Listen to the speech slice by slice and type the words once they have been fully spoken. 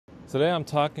Today I'm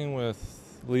talking with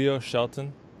Leo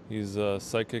Shelton. He's a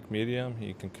psychic medium.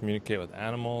 He can communicate with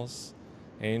animals,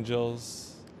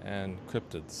 angels, and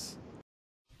cryptids.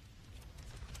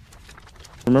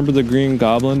 Remember the Green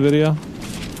Goblin video?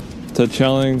 To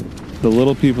telling the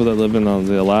little people that live in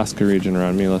the Alaska region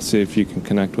around me. Let's see if you can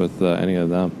connect with any of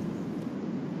them.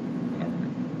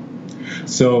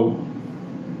 So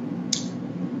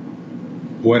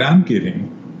what I'm getting,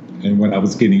 and what I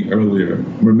was getting earlier,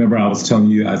 remember I was telling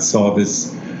you I saw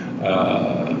this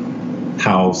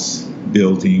house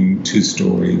building,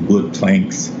 2-story, wood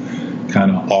planks,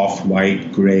 kind of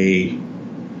off-white, gray,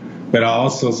 but I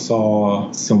also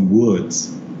saw some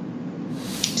woods.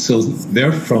 So they're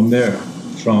there's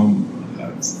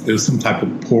some type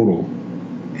of portal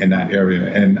in that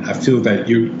area, and I feel that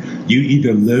you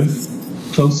either live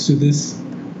close to this,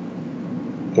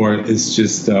 or it's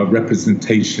just a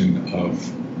representation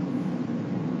of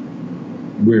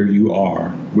where you are,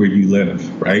 where you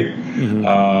live, right? Mm-hmm.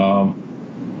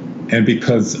 And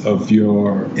because of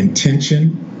your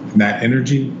intention, that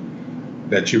energy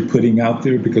that you're putting out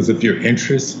there, because of your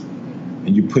interest,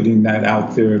 and you're putting that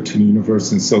out there to the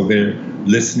universe, and so they're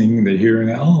listening, they're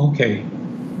hearing, oh, okay,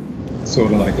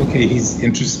 sort of like, okay, he's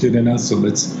interested in us, so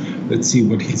let's see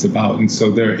what he's about. And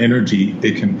so their energy,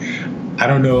 they can, I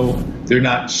don't know, they're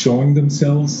not showing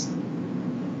themselves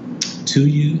to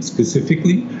you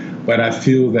specifically, but I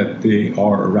feel that they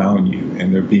are around you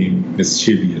and they're being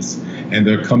mischievous, and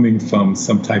they're coming from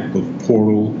some type of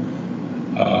portal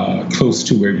close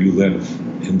to where you live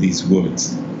in these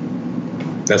woods.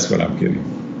 That's what I'm getting.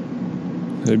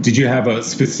 Did you have a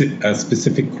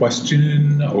specific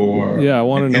question, or yeah? I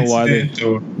want to know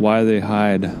why they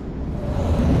hide.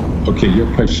 Okay, your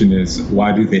question is,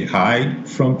 why do they hide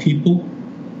from people?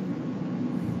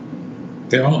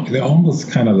 They're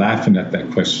almost kind of laughing at that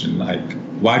question, like,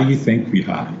 why do you think we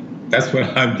hide? That's what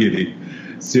I'm getting.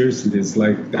 Seriously, it's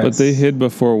like that's... But they hid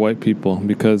before white people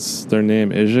because their name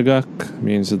Ishigak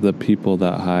means the people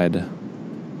that hide.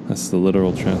 That's the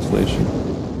literal translation.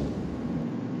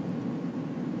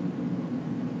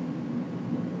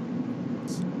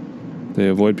 They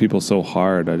avoid people so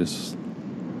hard,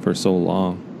 for so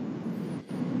long.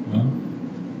 Well,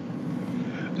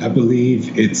 I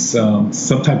believe it's some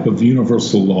type of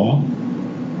universal law.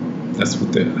 That's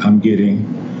what I'm getting.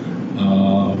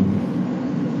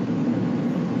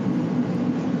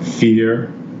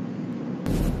 Fear.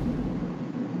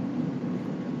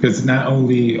 Because not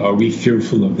only are we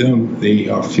fearful of them, they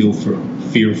are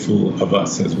fearful of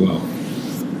us as well.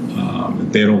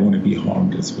 They don't want to be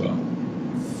harmed as well.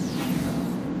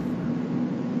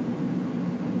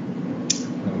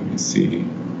 Let me see.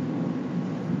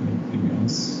 Anything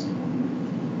else?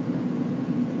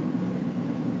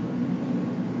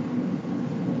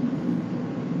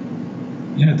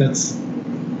 Yeah, that's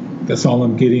all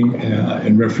I'm getting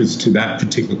in reference to that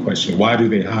particular question. Why do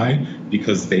they hide?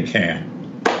 Because they can.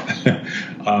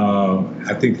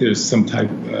 I think there's some type,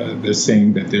 they're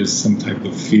saying that there's some type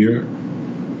of fear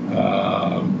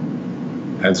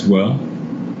as well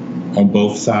on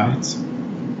both sides.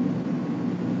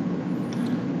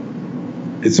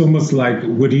 It's almost like,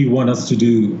 what do you want us to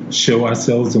do? Show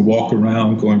ourselves and walk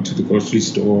around, going to the grocery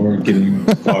store, getting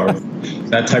cars,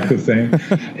 that type of thing.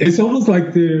 It's almost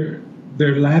like they're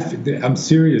laughing. I'm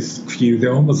serious, Q.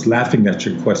 They're almost laughing at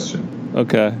your question.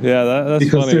 Okay, yeah, that's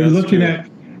because funny. They're that's looking true. at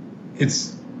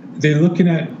it's. They're looking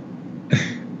at.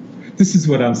 This is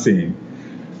what I'm seeing.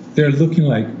 They're looking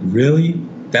like, really?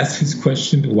 That's his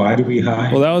question. Why do we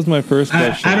hide? Well, that was my first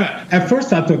question. At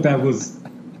first, I thought that was.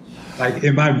 Like,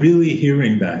 am I really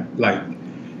hearing that? Like,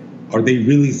 are they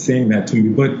really saying that to me?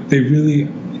 But they really,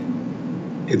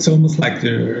 it's almost like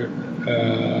they're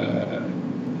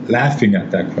laughing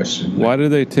at that question. Why do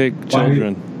they take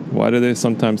children? Why do they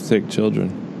sometimes take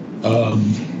children?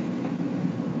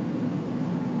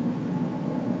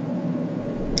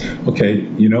 Okay,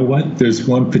 you know what? There's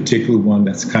one particular one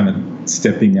that's kind of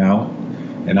stepping out,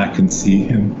 and I can see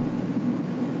him.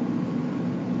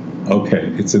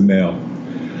 Okay, it's a male.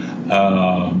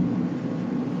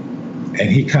 And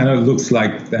he kind of looks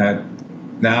like that.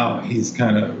 Now he's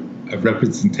kind of a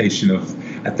representation of,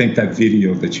 I think, that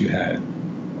video that you had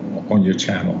on your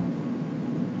channel.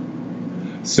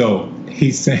 So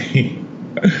he's saying,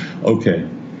 okay,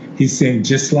 he's saying,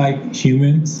 just like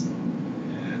humans,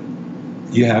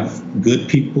 you have good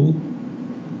people.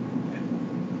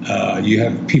 You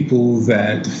have people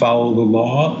that follow the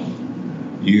law.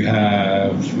 You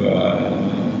have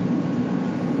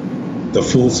the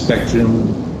full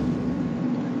spectrum.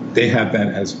 They have that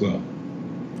as well,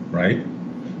 right?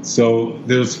 So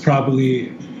there's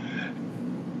probably,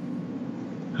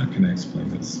 how can I explain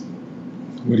this?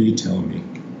 What are you telling me?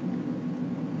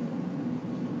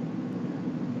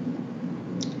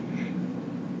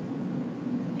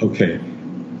 Okay.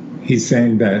 He's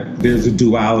saying that there's a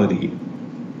duality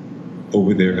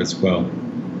over there as well.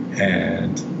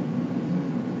 And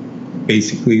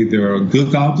basically there are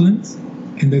good goblins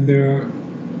and then there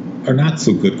are not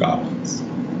so good goblins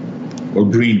or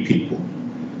green people.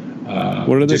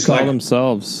 What do they call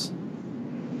themselves?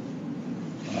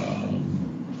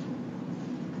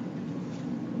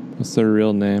 What's their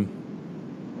real name?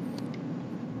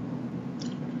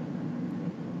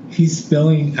 He's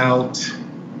spelling out,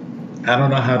 I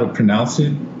don't know how to pronounce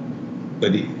it,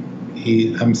 but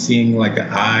I'm seeing like an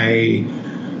I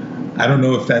don't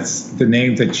know if that's the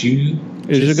name that you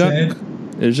just said.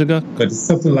 Ijagak? But it's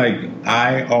something like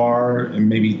IR and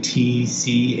maybe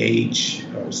TCH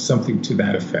or something to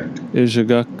that effect.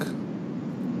 Ijagak.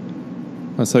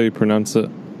 That's how you pronounce it.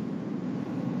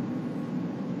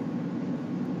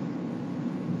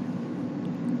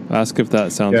 Ask if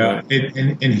that sounds right.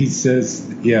 And he says,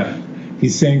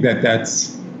 he's saying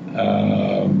that's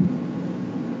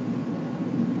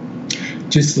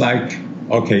just like,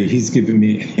 okay, he's giving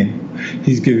me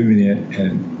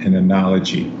an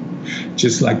analogy.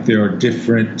 Just like there are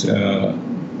different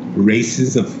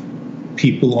races of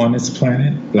people on this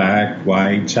planet, black,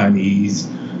 white, Chinese,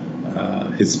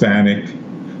 Hispanic,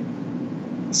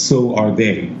 so are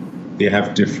they. They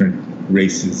have different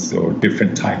races or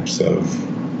different types of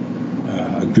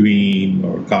green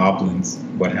or goblins,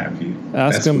 what have you.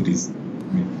 Ask him,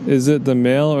 is it the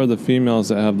male or the females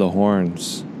that have the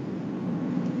horns?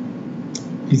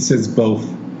 He says both.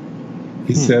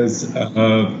 He says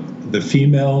the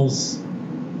females,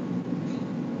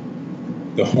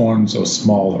 the horns are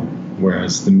smaller,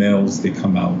 whereas the males, they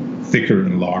come out thicker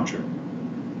and larger.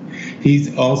 He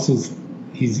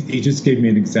just gave me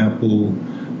an example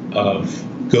of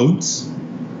goats.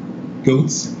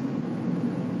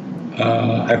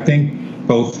 I think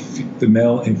both the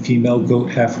male and female goat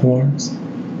have horns,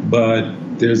 but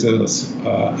there's a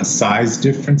size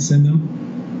difference in them.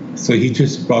 So he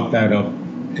just brought that up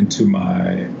in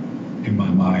my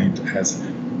mind as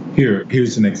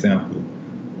here's an example.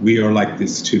 We are like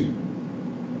this too.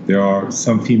 There are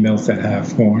some females that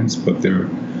have horns, but they're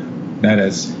not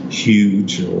as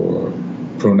huge or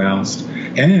pronounced.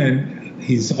 And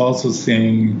he's also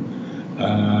saying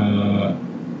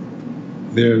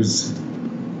there's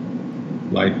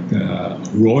like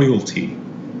royalty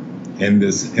in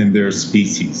their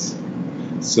species.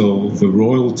 So the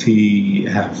royalty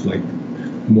have like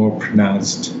more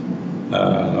pronounced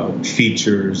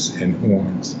features and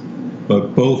horns,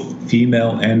 but both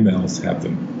female and males have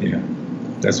them. Yeah,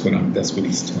 that's what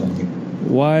he's telling me.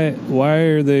 Why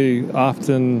are they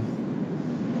often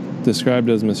described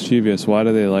as mischievous? Why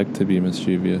do they like to be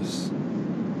mischievous?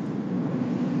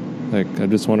 Like,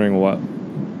 I'm just wondering,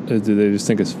 do they just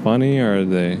think it's funny, or are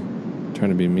they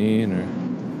trying to be mean, or?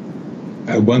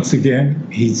 Once again,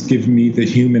 he's giving me the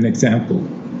human example.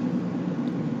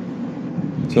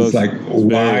 So he's like,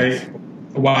 why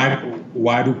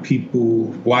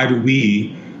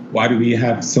do we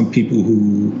have some people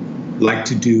who like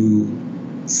to do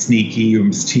sneaky or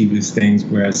mischievous things,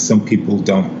 whereas some people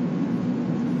don't?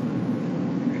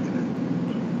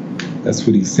 That's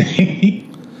what he's saying.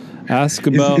 Ask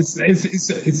about.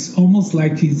 It's almost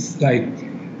like he's like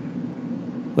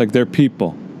they're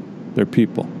people. They're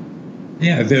people.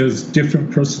 Yeah, there's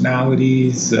different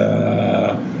personalities.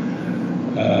 They're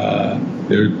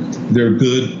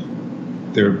good.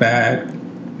 They're bad.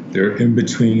 They're in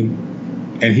between,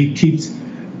 and he keeps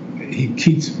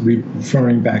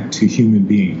referring back to human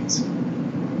beings.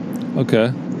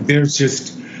 Okay. There's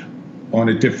just on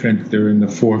a different. They're in the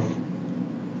fourth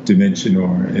dimension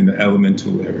or in the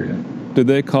elemental area. Did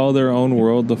they call their own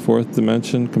world the fourth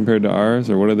dimension compared to ours,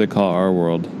 or what do they call our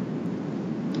world?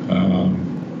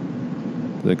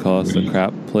 Do they call us the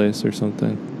crap place or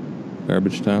something?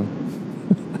 Garbage town?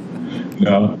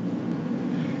 No.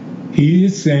 He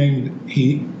is saying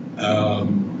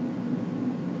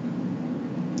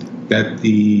that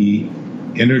the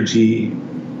energy,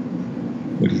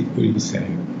 what are you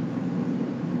saying?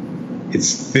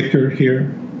 It's thicker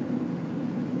here.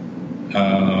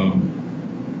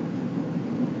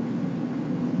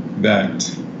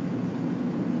 That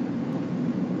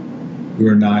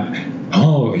we're not.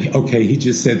 Oh, okay. He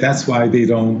just said that's why they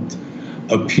don't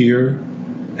appear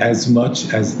as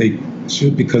much as they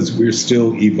should, because we're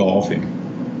still evolving.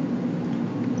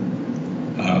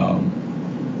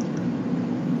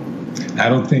 I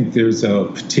don't think there's a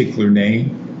particular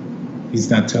name. He's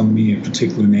not telling me a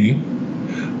particular name,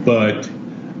 but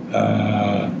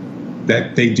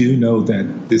that they do know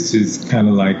that this is kind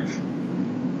of like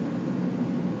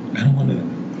I don't want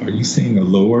to. Are you saying a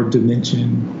lower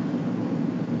dimension?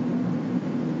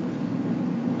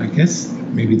 I guess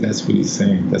maybe that's what he's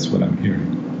saying. That's what I'm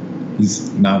hearing.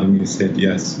 He's nodding his head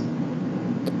yes.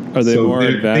 Are they more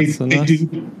advanced than us?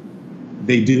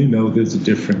 They do know there's a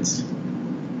difference.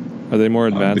 Are they more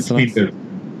advanced than us?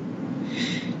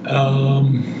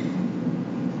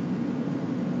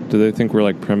 Do they think we're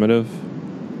like primitive?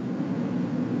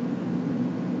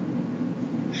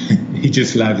 He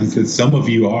just laughed. He said, "Some of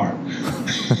you are."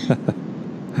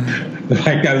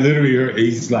 Like I literally heard,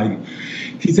 he's like,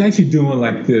 he's actually doing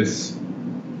like this.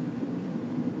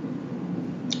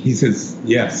 He says,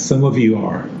 "Yes, some of you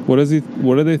are." What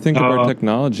do they think of our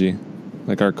technology,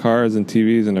 like our cars and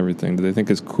TVs and everything? Do they think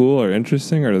it's cool or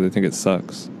interesting, or do they think it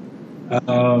sucks?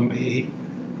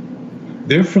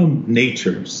 They're from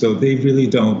nature, so they really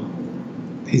don't.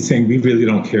 He's saying we really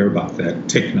don't care about that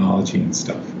technology and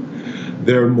stuff.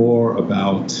 They're more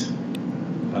about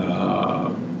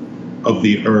of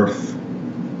the earth.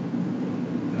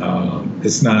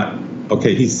 It's not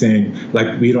okay. He's saying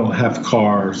like we don't have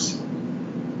cars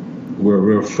where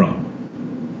we're from.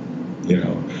 You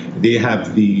know, they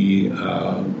have the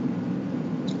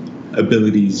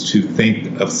abilities to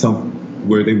think of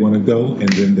where they want to go, and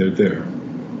then they're there.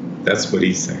 That's what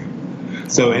he's saying.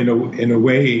 So in a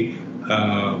way,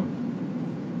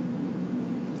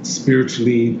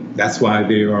 spiritually, that's why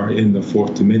they are in the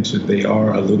fourth dimension. They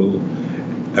are a little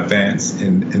advanced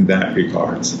in that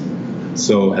regards.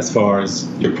 So as far as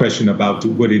your question about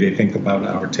what do they think about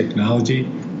our technology,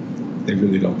 they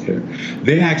really don't care.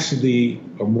 They actually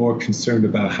are more concerned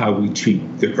about how we treat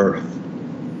the earth.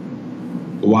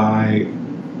 Why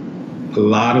a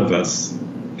lot of us,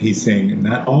 he's saying,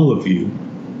 not all of you,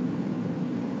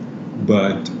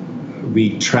 but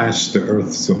we trash the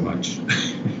earth so much.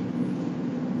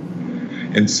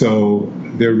 And so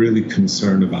they're really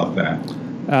concerned about that.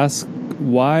 Ask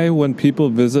why, when people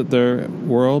visit their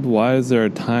world, why is there a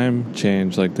time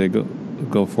change, like they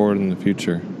go forward in the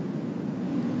future?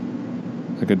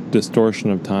 Like a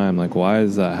distortion of time. Like, why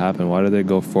does that happen? Why do they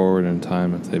go forward in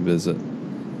time if they visit?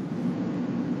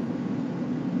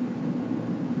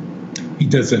 He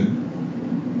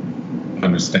doesn't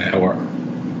understand or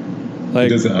like, he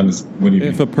doesn't understand what do you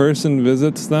mean? If a person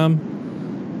visits them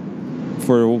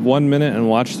for 1 minute and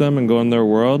watch them and go in their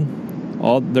world,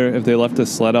 if they left a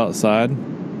sled outside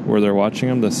where they're watching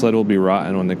them, the sled will be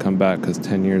rotten when they come back because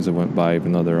 10 years have went by,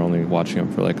 even though they're only watching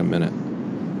them for like a minute.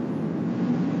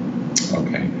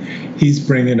 Okay. He's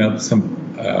bringing up some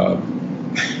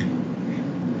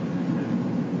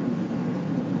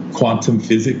quantum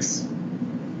physics.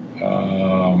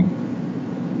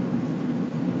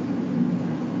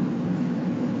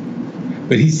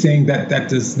 But he's saying that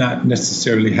does not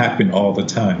necessarily happen all the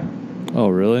time. Oh,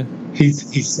 really?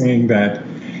 He's saying that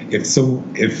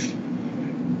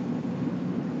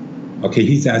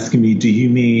he's asking me, do you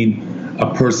mean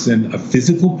a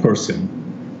physical person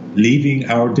leaving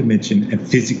our dimension and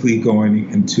physically going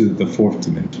into the fourth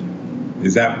dimension?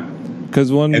 Is that?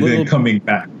 Then coming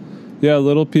back. Yeah,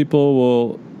 little people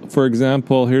will, for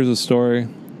example, here's a story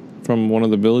from one of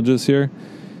the villages here.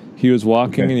 He was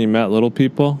walking and he met little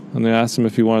people, and they asked him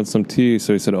if he wanted some tea.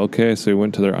 So he said, okay. So he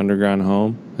went to their underground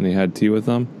home, and he had tea with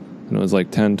them. And it was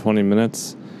like 10, 20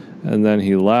 minutes. And then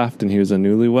he left, and he was a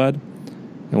newlywed.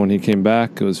 And when he came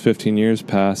back, it was 15 years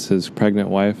past. His pregnant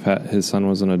wife, his son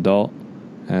was an adult,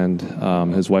 and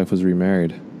his wife was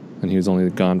remarried. And he was only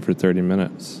gone for 30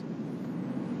 minutes.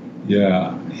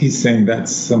 Yeah, he's saying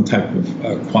that's some type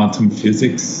of quantum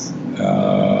physics.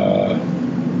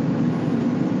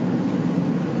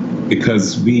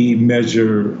 Because we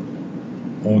measure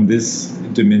on this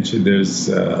dimension, there's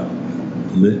how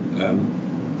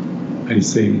do you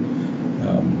say,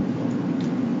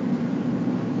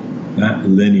 not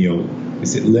lineal,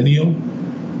 is it lineal?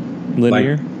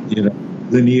 Linear? Like,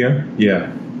 linear,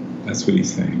 yeah, that's what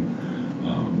he's saying.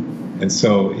 And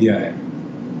so, yeah,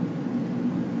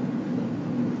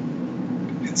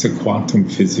 it's a quantum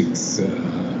physics,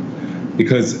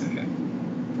 because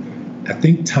I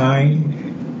think time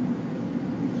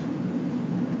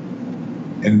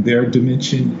and their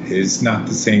dimension is not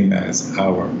the same as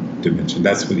our dimension.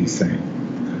 That's what he's saying.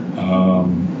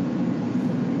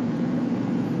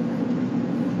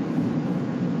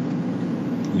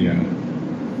 Yeah.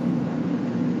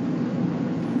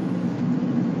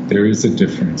 There is a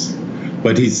difference.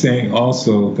 But he's saying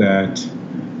also that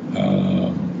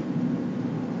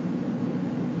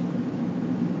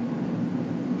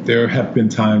there have been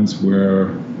times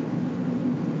where,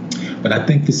 but I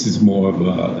think this is more of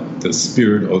the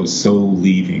spirit or the soul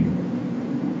leaving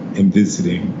and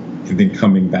visiting and then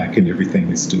coming back and everything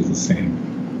is still the same.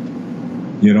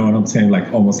 You know what I'm saying?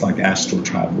 Like almost like astral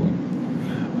traveling.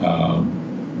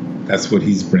 That's what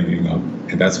he's bringing up,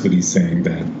 and that's what he's saying,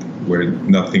 that where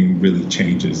nothing really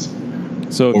changes.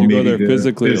 So if or you go maybe there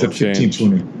physically, it'll change.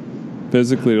 20.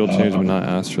 Physically, it'll change, but not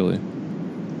astrally.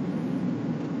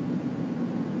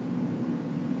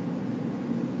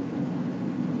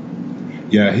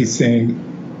 Yeah, he's saying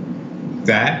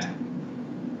that,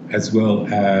 as well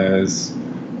as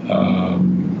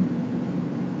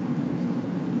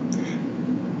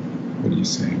what are you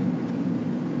saying?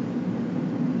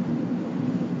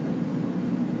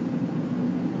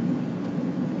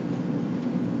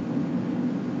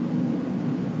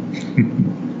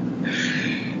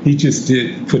 He just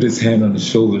did put his hand on his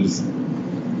shoulders.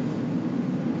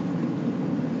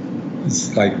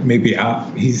 It's like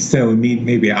he's telling me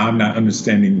maybe I'm not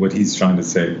understanding what he's trying to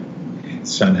say.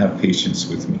 He's trying to have patience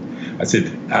with me. I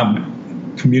said,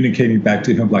 I'm communicating back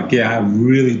to him like, yeah, I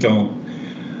really don't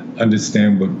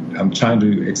understand what I'm trying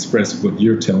to express, what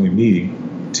you're telling me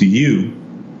to you.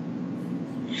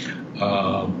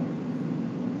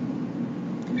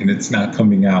 And it's not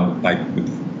coming out like with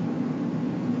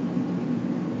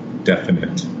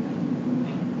definite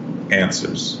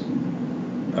answers.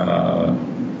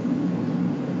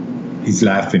 He's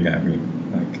laughing at me.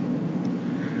 Like,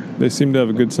 they seem to have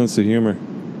a good sense of humor.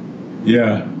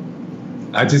 Yeah.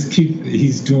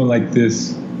 He's doing like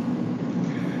this.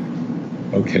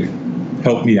 Okay,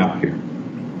 help me out here.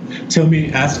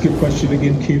 Ask your question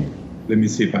again, Q. Let me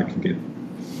see if I can get it.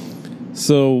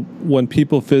 So when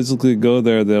people physically go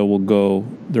there, there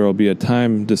will be a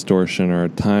time distortion or a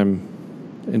time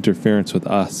interference with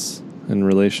us in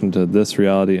relation to this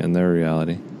reality and their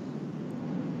reality.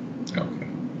 Okay.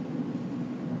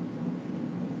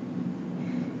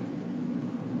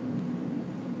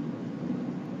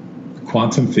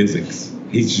 Quantum physics.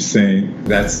 He's just saying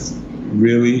that's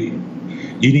really,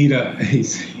 you need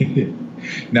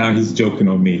now he's joking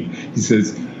on me. He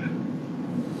says,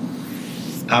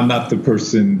 I'm not the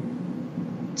person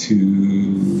to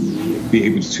be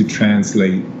able to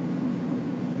translate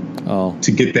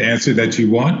to get the answer that you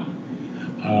want.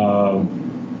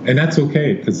 And that's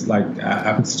okay, because like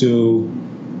I'm still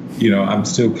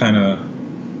kind of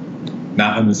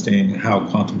not understanding how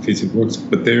quantum physics works.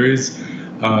 But there is,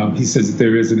 he says that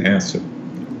there is an answer.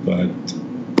 But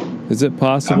is it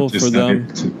possible for them?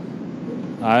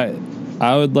 I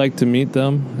would like to meet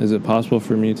them. Is it possible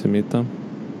for me to meet them?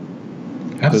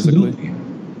 Absolutely.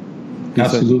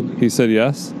 Absolutely. He said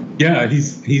yes? Yeah,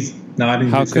 he's nodding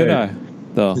How his could head. I,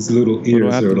 though? His little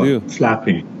ears are like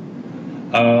flapping.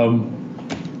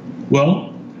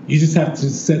 Well, you just have to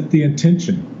set the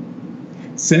intention.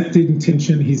 Set the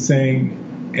intention, he's saying,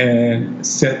 and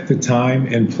set the time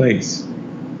and place.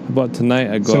 How about tonight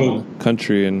I go out in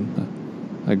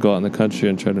the country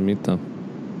and try to meet them?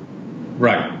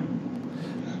 Right.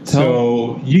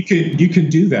 So you can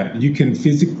do that. You can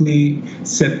physically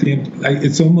set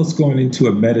it's almost going into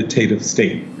a meditative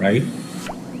state, right?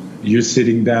 You're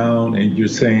sitting down and you're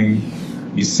setting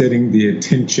the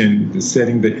attention,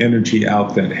 setting the energy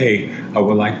out that, hey, I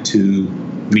would like to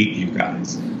meet you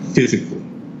guys physically.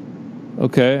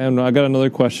 Okay, and I got another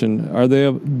question.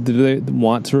 Do they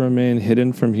want to remain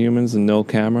hidden from humans and no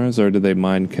cameras, or do they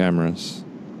mind cameras?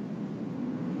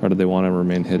 Or do they want to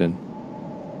remain hidden?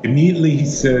 Immediately he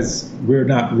says, we're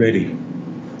not ready.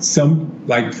 Some,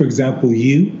 like for example,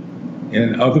 you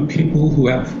and other people who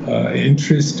have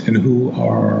interest and who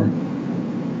are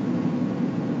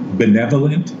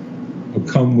benevolent or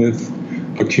come with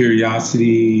a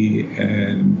curiosity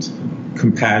and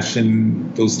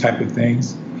compassion, those type of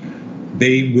things,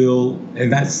 they will,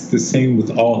 and that's the same with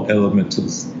all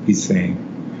elementals, he's saying,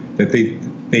 that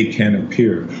they can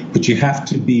appear. But you have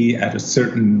to be at a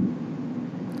certain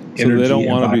energy, so they don't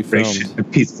want to be filmed. A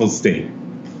peaceful state.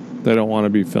 They don't want to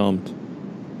be filmed.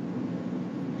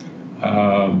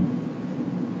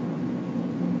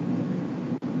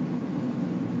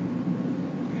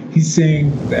 He's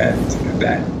saying that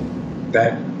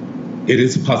it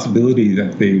is a possibility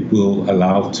that they will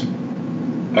allow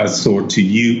us or to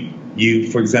you,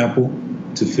 for example,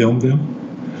 to film them.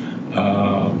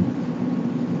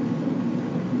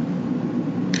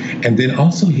 And then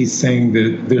also he's saying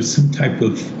that there's some type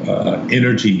of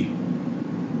energy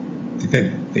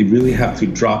that they really have to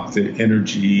drop their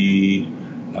energy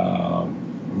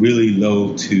really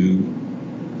low to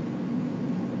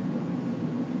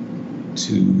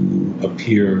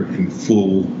appear in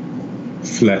full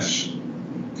flesh,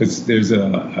 because there's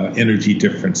a energy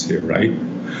difference here, right?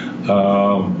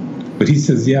 But he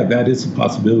says, yeah, that is a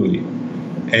possibility.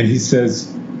 And he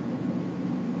says,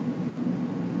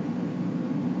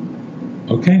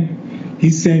 okay,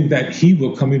 he's saying that he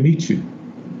will come and meet you.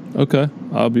 Okay.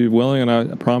 I'll be willing, and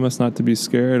I promise not to be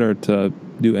scared or to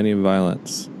do any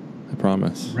violence. I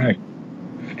promise. Right.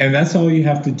 And that's all you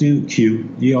have to do, Q.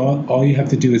 All you have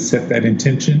to do is set that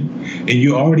intention, and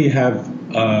you already have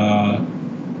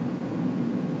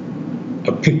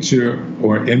a picture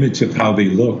or image of how they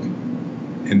look.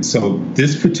 And so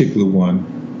this particular one,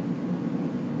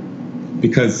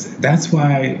 because that's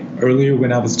why earlier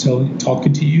when I was talking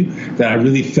to you, that I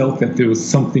really felt that there was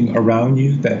something around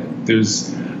you, that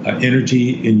there's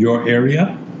energy in your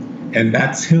area, and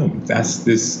that's him. That's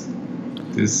this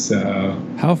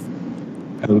How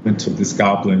element of this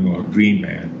goblin or green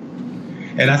man.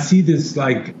 And I see this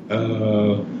like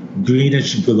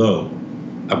greenish glow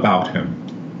about him.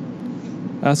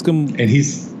 ask him? And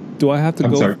he's. Do I have to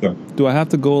I'm go? sorry, go. Do I have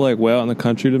to go like way out in the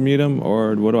country to meet him,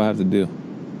 or what do I have to do?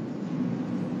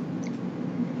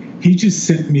 He just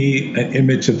sent me an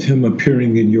image of him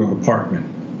appearing in your apartment.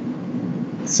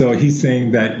 So he's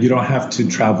saying that you don't have to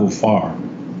travel far.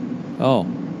 Oh,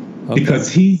 okay.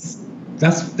 Because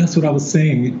that's what I was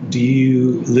saying. Do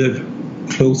you live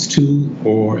close to,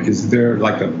 or is there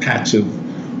like a patch of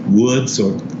woods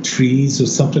or trees or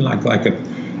something like a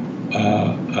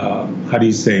how do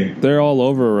you say? They're all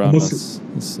over around us.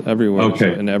 It's everywhere.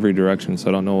 Okay. So in every direction. So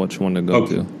I don't know which one to go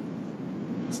to.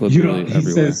 It's You literally know, he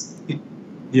everywhere. says,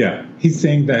 yeah, he's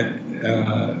saying that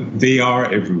they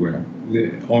are everywhere.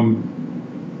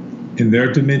 In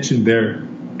their dimension, they're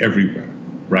everywhere,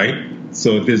 right?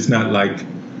 So if it's not like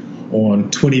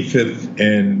on 25th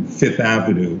and 5th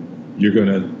Avenue, you're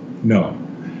gonna know.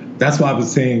 That's why I was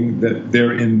saying that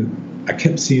I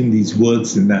kept seeing these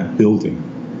woods in that building.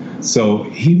 So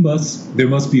there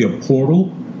must be a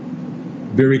portal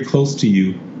very close to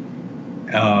you.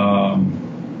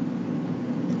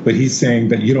 But he's saying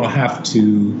that you don't have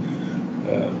to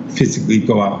physically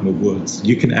go out in the woods.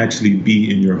 You can actually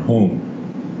be in your home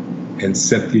and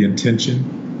set the intention,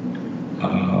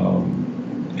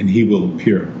 and he will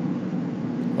appear.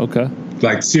 Okay.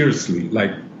 Like seriously,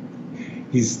 like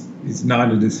he's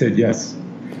nodding his head yes.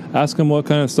 Ask him what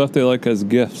kind of stuff they like as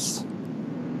gifts.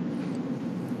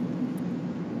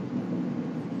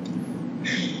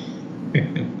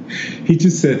 He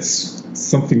just said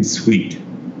something sweet.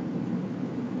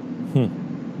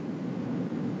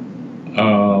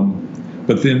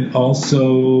 But then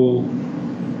also,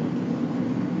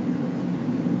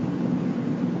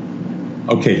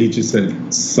 okay, he just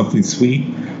said something sweet,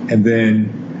 and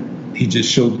then he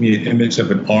just showed me an image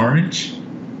of an orange.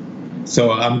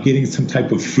 So I'm getting some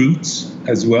type of fruits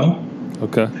as well.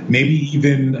 Okay. Maybe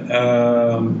even,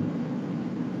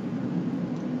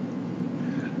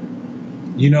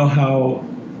 you know how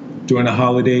during the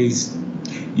holidays,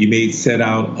 you may set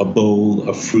out a bowl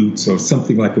of fruits or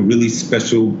something like a really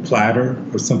special platter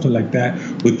or something like that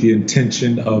with the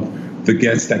intention of the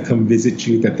guests that come visit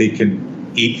you, that they can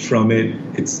eat from it.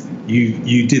 It's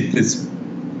you did this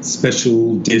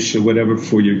special dish or whatever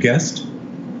for your guest.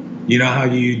 You know how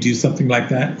you do something like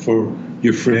that for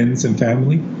your friends and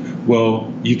family?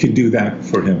 Well, you can do that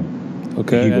for him.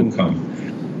 Okay. He will come.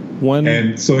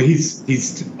 And so he's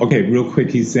okay, real quick,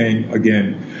 he's saying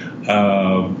again,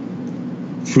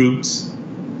 fruits,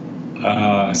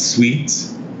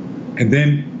 sweets, and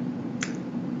then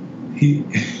he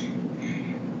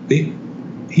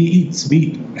eats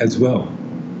meat as well.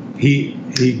 He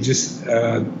just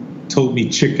told me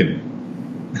chicken.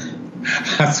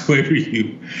 I swear to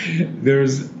you,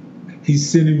 he's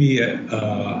sending me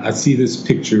I see this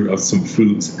picture of some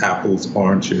fruits, apples,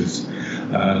 oranges,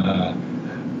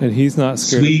 and he's not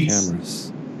scared sweets. of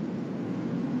cameras.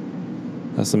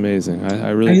 That's amazing.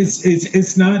 I really.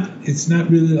 It's not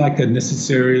really like a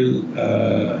necessary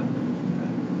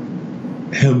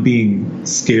him being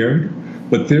scared,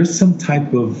 but there's some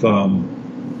type of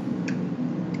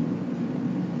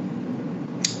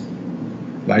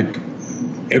like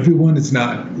everyone is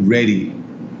not ready.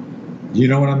 You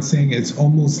know what I'm saying? It's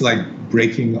almost like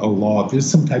breaking a law. There's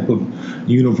some type of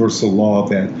universal law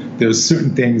that there's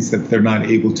certain things that they're not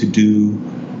able to do,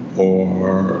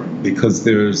 or because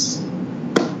I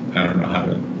don't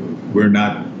know we're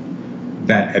not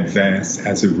that advanced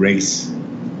as a race,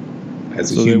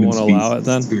 as a human species. So they won't allow it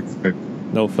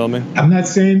then? No filming? I'm not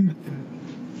saying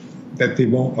that they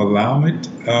won't allow it.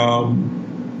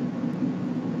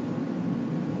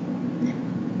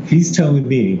 He's telling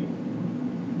me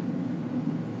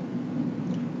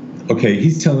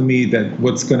that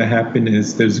what's going to happen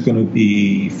is there's going to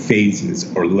be phases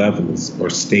or levels or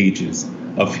stages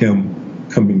of him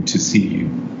coming to see you,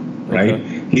 right?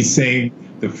 Okay. He's saying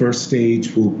the first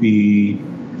stage will be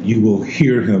you will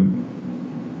hear him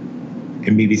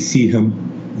and maybe see him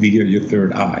via your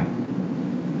third eye.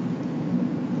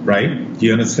 right? Do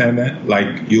you understand that?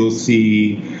 Like you'll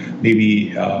see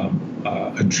maybe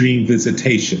a dream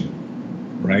visitation,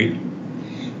 right?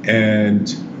 And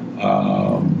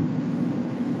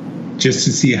just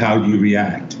to see how you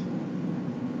react.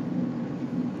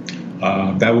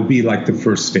 That would be like the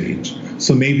first stage.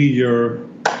 So maybe you're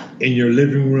in your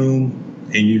living room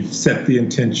and you've set the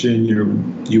intention,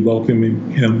 you welcome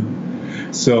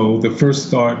him. So the first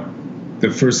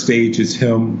stage is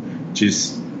him,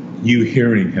 just you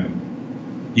hearing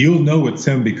him. You'll know it's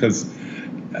him because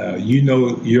you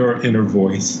know your inner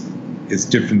voice is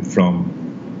different from.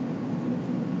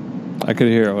 I could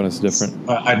hear it when it's different.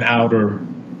 An outer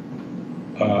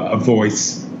a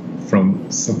voice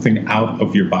from something out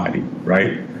of your body,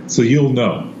 right? So you'll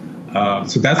know.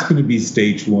 So that's going to be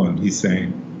stage one, he's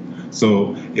saying.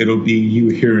 So it'll be you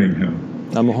hearing him.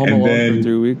 I'm home alone for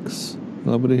 3 weeks.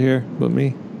 Nobody here but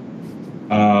me.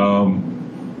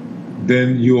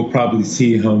 Then you'll probably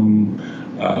see him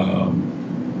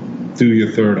through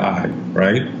your third eye,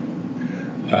 right?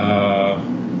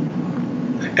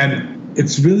 And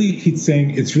it's really, he's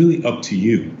saying, it's really up to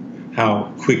you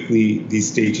how quickly these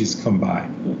stages come by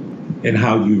and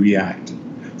how you react.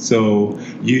 So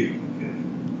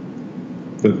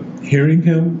but hearing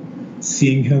him,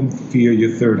 seeing him via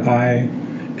your third eye,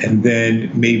 and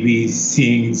then maybe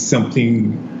seeing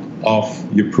something off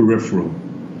your peripheral,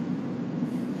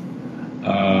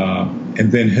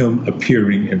 and then him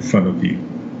appearing in front of you.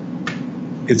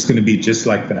 It's going to be just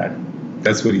like that.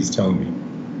 That's what he's telling me.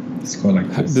 It's going like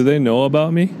this. Do they know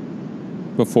about me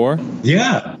before?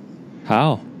 Yeah.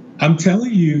 How? I'm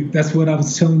telling you, that's what I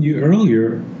was telling you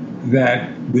earlier,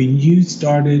 that when you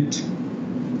started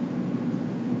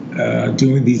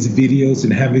doing these videos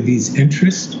and having these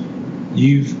interests,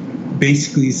 you've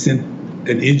basically sent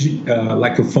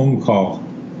like a phone call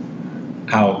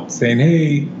out saying,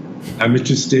 hey, I'm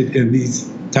interested in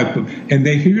these type of, and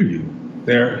they hear you.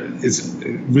 There is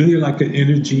really like an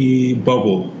energy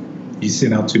bubble you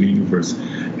sent out to the universe,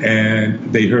 and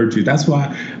they heard you. That's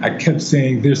why I kept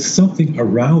saying there's something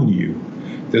around you.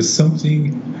 There's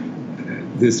something,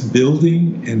 this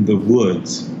building in the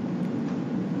woods.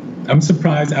 I'm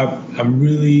surprised. I'm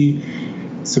really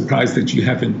surprised that you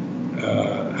haven't,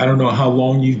 I don't know how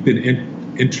long you've been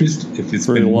interested, if it's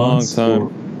been a long months time.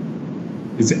 or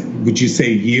would you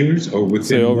say years or within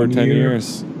say over 10 year?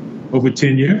 years. Over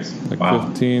 10 years? Like Wow.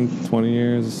 15, 20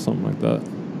 years, something like that.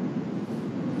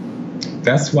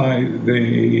 That's why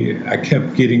I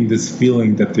kept getting this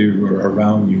feeling that they were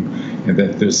around you and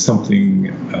that there's something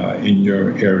in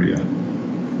your area.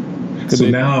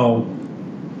 Now,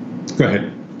 go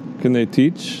ahead. Can they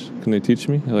teach? Can they teach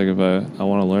me? Like if I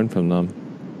want to learn from them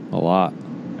a lot.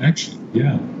 Actually,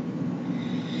 yeah.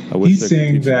 He's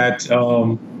saying that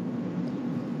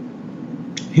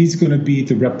he's going to be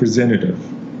the representative.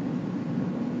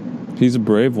 He's a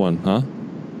brave one, huh?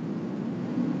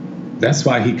 That's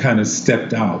why he kind of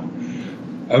stepped out.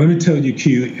 Let me tell you,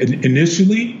 Q,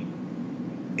 initially,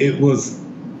 it was,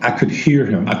 I could hear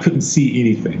him. I couldn't see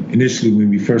anything initially when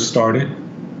we first started.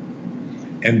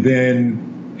 And then,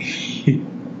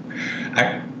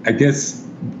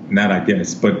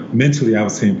 but mentally I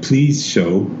was saying, please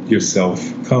show yourself.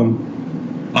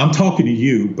 Come. I'm talking to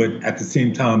you, but at the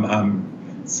same time, I'm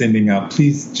sending out,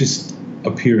 please just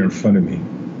appear in front of me.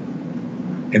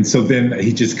 And so then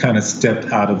he just kind of stepped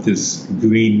out of this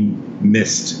green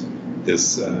mist,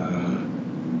 this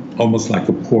almost like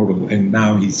a portal, and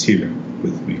now he's here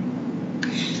with me.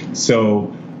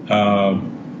 So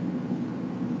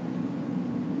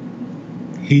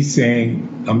he's saying,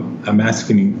 I'm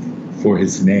asking for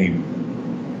his name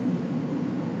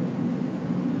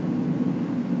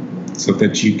so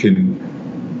that you can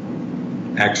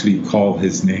actually call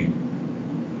his name.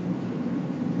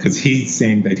 Because he's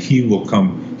saying that he will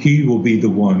come, he will be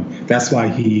the one. That's why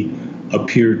he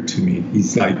appeared to me.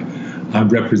 He's like, I'm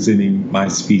representing my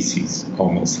species,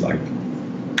 almost like.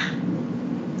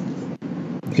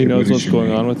 He knows what's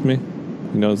going on with me.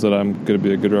 He knows that I'm going to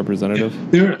be a good representative.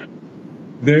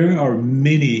 There are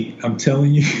many, I'm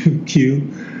telling you,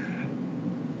 Q,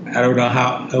 I don't know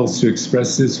how else to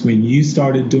express this. When you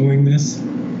started doing this,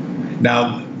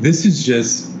 now this is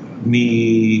just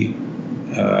me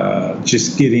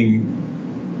just getting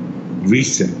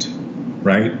recent,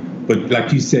 right? But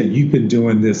like you said, you've been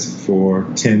doing this for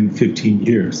 10, 15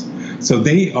 years. So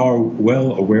they are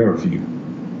well aware of you.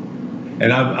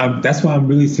 And that's why I'm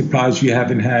really surprised you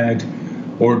haven't had,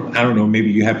 or I don't know, maybe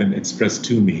you haven't expressed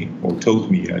to me or told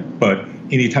me yet, but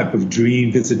any type of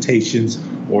dream visitations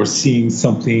or seeing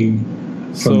something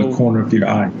from the corner of your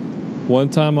eye. One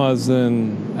time I was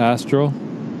in astral,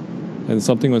 and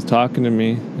something was talking to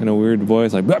me in a weird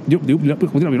voice, like. Can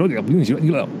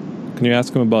you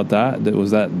ask him about that? Was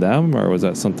that them or was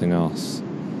that something else?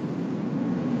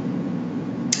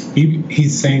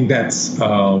 He's saying that's.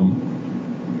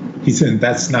 He's saying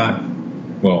that's not.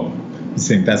 Well, he's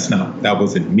saying that's not. That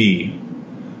wasn't me.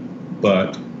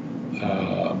 But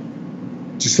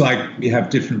just like we have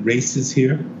different races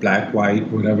here, black, white,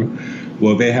 whatever.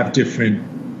 Well, they have different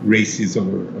races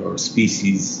or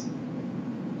species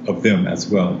of them as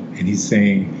well. And he's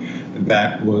saying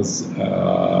that was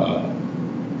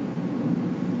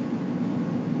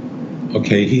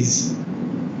okay. He's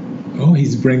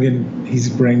bringing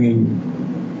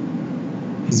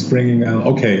out.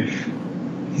 Okay,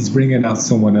 he's bringing out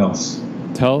someone else.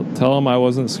 Tell him I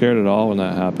wasn't scared at all when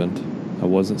that happened. I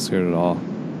wasn't scared at all.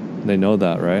 They know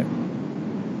that, right?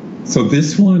 So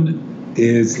this one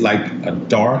is like a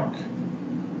dark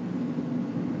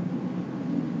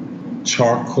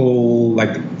charcoal,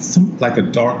 like a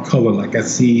dark color. Like I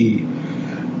see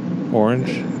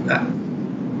orange.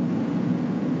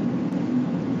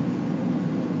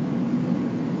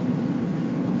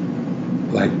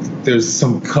 Like there's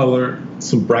some color,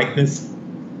 some brightness.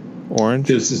 Orange.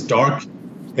 There's this dark,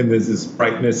 and there's this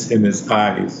brightness in his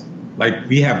eyes. Like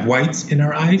we have whites in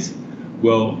our eyes.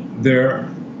 Well, that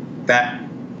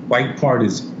white part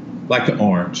is like an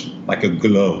orange, like a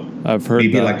glow. I've heard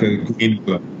maybe that. Like a green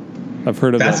glow. I've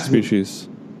heard of that species.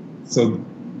 So,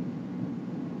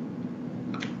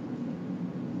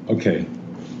 okay,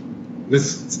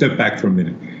 let's step back for a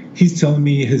minute. He's telling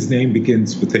me his name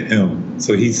begins with the M.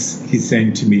 So he's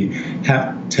saying to me,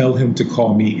 tell him to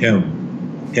call me M.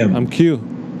 I'm Q.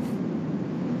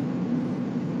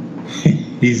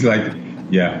 He's like,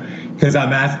 yeah, because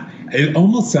I'm asked. It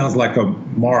almost sounds like a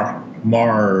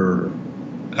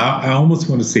I almost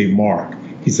want to say Mark.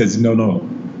 He says, no,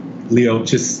 Leo,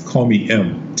 just call me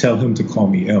M. Tell him to call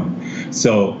me M.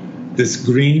 So this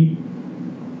green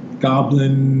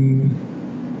goblin,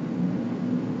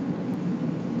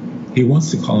 he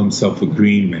wants to call himself a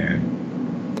green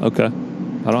man. Okay.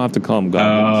 I don't have to call him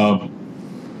goblin.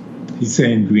 He's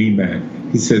saying green man.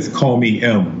 He says, call me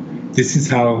M. This is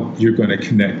how you're going to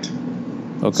connect.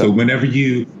 Okay. So whenever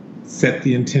you set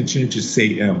the intention, just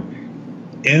say M.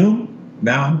 M,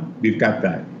 now we've got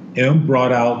that. M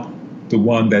brought out the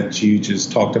one that you just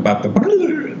talked about,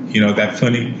 that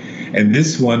funny. And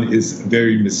this one is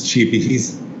very mischievous.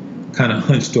 He's kind of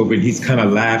hunched over and he's kind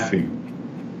of laughing.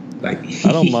 Like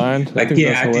I don't mind. I think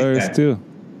that's hilarious too.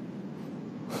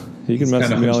 He can mess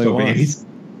with me all he wants.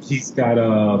 He's got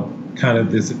a kind of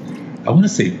this, I want to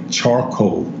say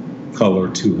charcoal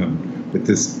color to him with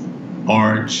this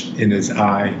orange in his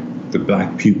eye, the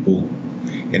black pupil,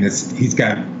 and he's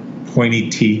got pointy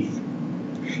teeth.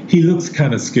 He looks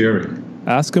kind of scary.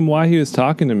 Ask him why he was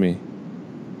talking to me.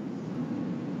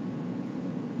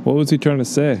 What was he trying to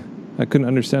say? I couldn't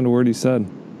understand a word he said.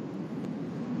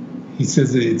 He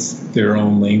says it's their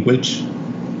own language.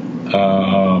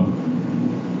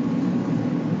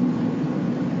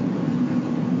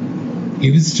 He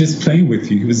was just playing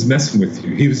with you. He was messing with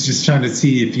you. He was just trying to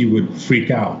see if you would freak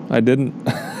out. I didn't.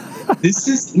 This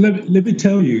is, let me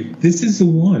tell you, this is the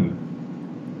one.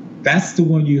 That's the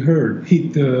one you heard.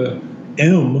 The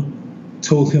M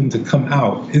told him to come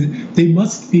out. They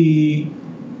must be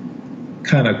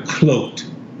kind of cloaked.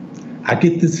 I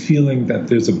get this feeling that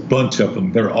there's a bunch of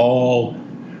them. They're all,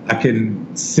 I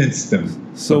can sense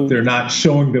them. So they're not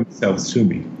showing themselves to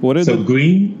me.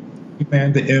 Green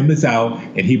man, the M is out,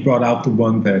 and he brought out the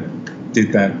one that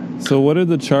did that. So what did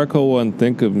the charcoal one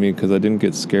think of me? Because I didn't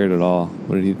get scared at all.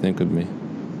 What did he think of me?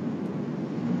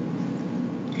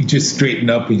 He just straightened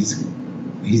up.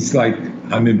 He's like,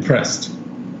 I'm impressed.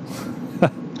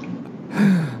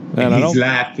 Man, he's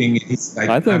laughing. He's like,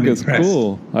 I think I'm it's impressed.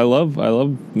 Cool. I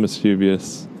love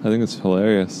mischievous. I think it's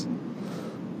hilarious.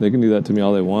 They can do that to me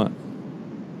all they want.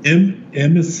 M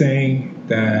is saying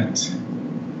that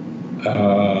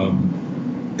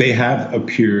they have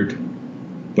appeared,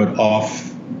 but off.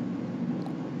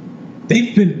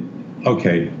 They've been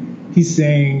okay. He's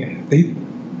saying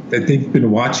that they've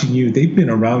been watching you. They've been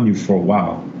around you for a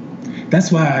while.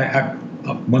 That's why I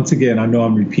once again, I know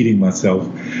I'm repeating myself.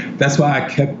 That's why I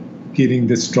kept getting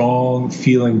this strong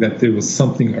feeling that there was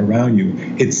something around you.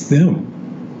 It's them.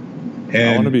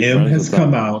 And M has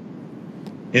come out.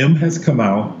 M has come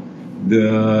out.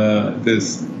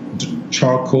 This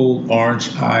charcoal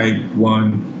orange-eyed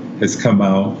one has come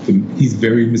out. He's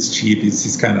very mischievous.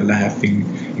 He's kind of laughing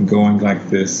and going like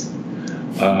this.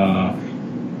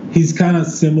 He's kind of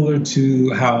similar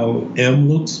to how M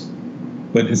looks,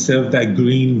 but instead of that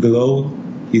green glow,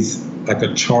 he's like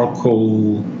a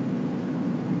charcoal,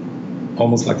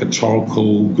 almost like a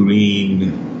charcoal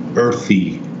green,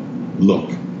 earthy look,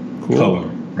 color,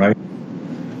 right?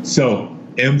 So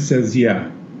M says, yeah,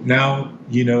 now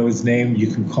you know his name, you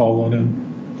can call on him.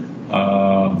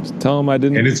 Just tell him I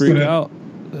didn't freak out.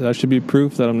 That should be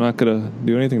proof that I'm not going to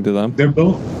do anything to them.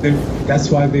 That's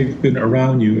why they've been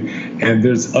around you. And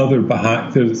there's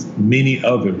there's many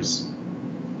others.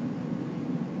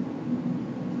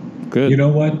 Good. You know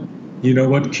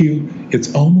what, Q?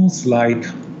 It's almost like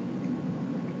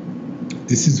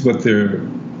this is what they're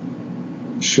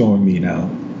showing me now.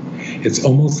 It's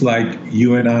almost like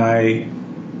you and I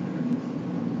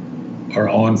are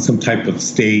on some type of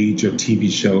stage or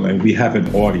TV show and we have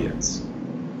an audience.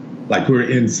 Like we're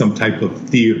in some type of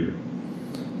theater.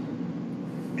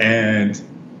 And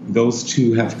those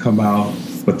two have come out,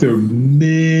 but there are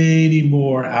many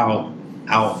more out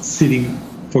sitting,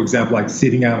 for example, like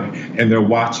sitting out and they're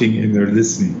watching and they're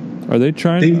listening. Are they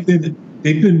trying?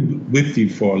 They've been with you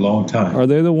for a long time. Are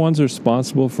they the ones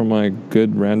responsible for my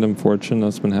good random fortune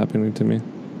that's been happening to me?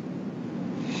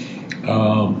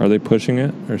 Are they pushing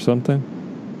it or something?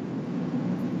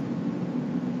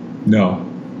 No.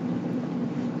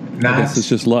 I guess it's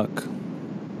just luck.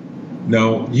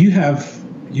 No, you have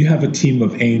a team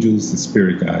of angels and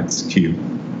spirit guides, Q,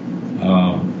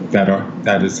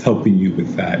 that is helping you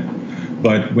with that.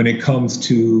 But when it comes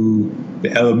to the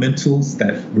elementals,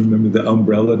 remember the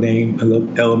umbrella name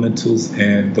elementals,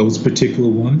 and those particular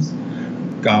ones,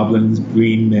 goblins,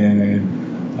 green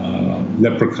men,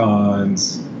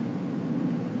 leprechauns,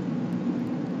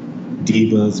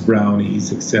 divas,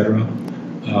 brownies, etc.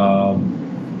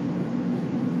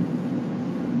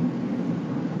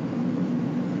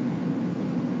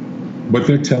 What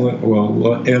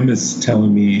M is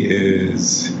telling me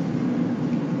is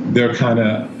they're kind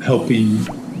of helping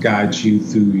guide you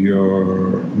through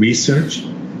your research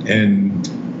and,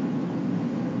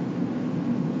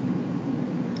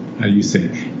 how do you say,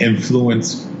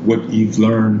 influence what you've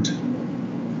learned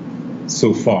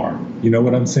so far. You know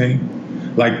what I'm saying?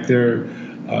 Like they're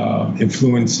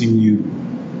influencing you,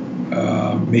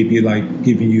 maybe like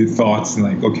giving you thoughts and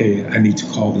like, okay, I need to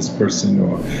call this person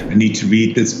or I need to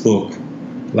read this book.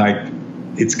 Like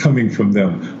it's coming from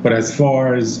them. But as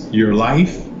far as your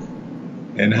life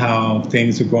and how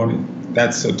things are going,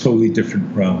 that's a totally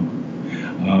different realm.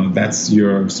 That's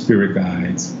your spirit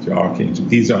guides, your archangel.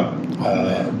 These are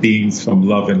beings from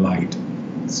love and light.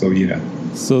 So yeah.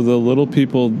 So the little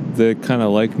people, they kind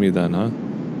of like me then, huh?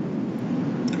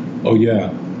 Oh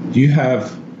yeah. You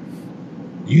have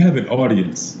an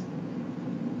audience.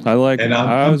 I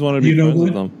always want to be friends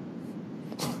with them.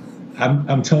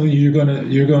 I'm telling you,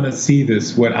 you're gonna see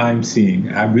this. What I'm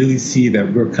seeing, I really see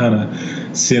that we're kind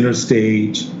of center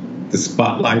stage. The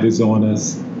spotlight is on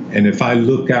us, and if I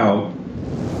look out,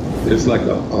 there's like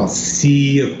a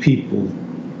sea of people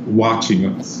watching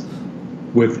us,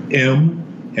 with M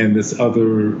and this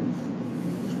other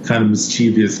kind of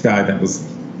mischievous guy that was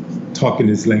talking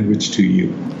his language to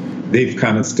you. They've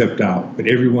kind of stepped out, but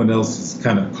everyone else is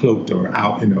kind of cloaked or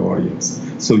out in the audience.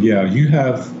 So yeah, you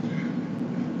have.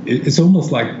 It's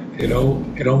almost like, it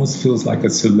almost feels like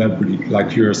a celebrity,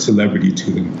 like you're a celebrity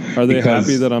to them. Are they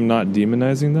happy that I'm not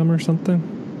demonizing them or something?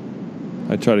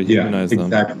 I try to humanize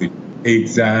them.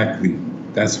 Exactly.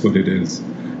 That's what it is.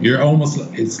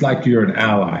 It's like you're an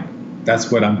ally. That's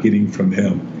what I'm getting from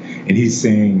him. And he's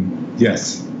saying,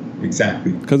 yes,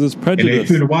 exactly. Because it's prejudice. And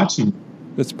they've been watching.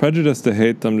 It's prejudice to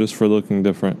hate them just for looking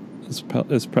different. It's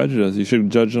prejudice. You should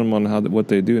judge them on what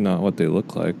they do, not what they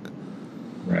look like.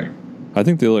 Right. I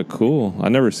think they look cool.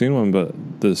 I've never seen one, but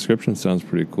the description sounds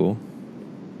pretty cool.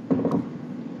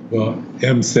 Well,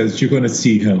 M says you're going to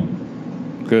see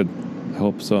him. Good. I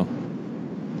hope so.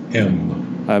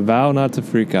 M. I vow not to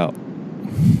freak out.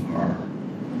 R.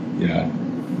 Yeah.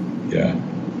 Yeah.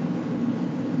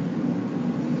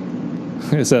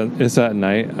 It's at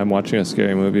night. I'm watching a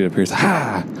scary movie. It appears,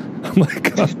 ha! I'm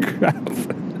like, oh, crap.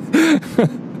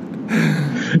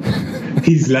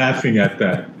 He's laughing at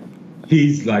that.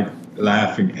 He's like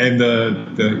laughing. And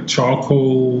the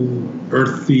charcoal,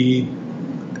 earthy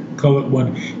colored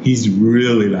one, he's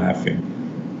really laughing.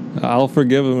 I'll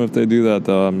forgive him if they do that,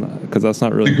 though, because that's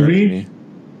not really the green, me.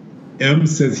 M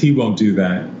says he won't do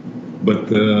that. But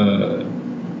the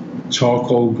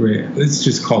charcoal gray, let's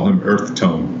just call him Earth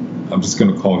Tone. I'm just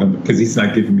going to call him, because he's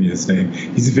not giving me his name.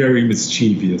 He's very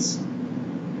mischievous,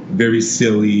 very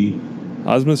silly.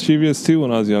 I was mischievous, too,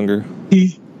 when I was younger.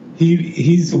 He's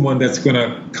the one that's going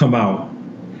to come out.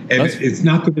 And it's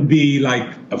not going to be like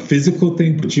a physical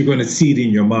thing, but you're going to see it in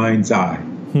your mind's eye.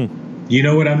 You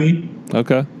know what I mean?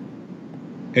 Okay.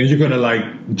 And you're going to like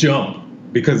jump,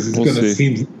 because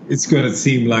it's going to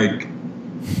seem like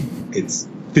it's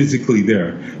physically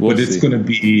there, but it's going to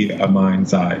be a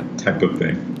mind's eye type of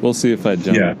thing. We'll see if I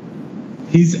jump. Yeah,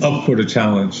 he's up for the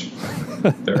challenge.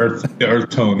 the earth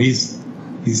tone. He's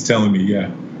telling me,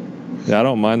 yeah. Yeah, I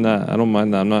don't mind that.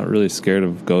 I'm not really scared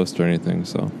of ghosts or anything.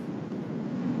 So,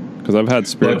 because I've had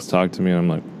spirits talk to me, and I'm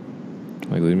like,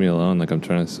 leave me alone. Like, I'm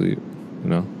trying to sleep. You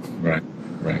know. Right.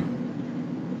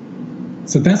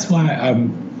 So that's why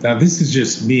now this is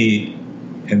just me,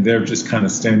 and they're just kind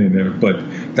of standing there. But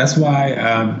that's why,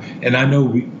 and I know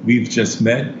we've just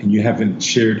met, and you haven't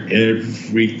shared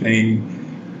everything,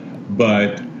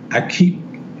 but I keep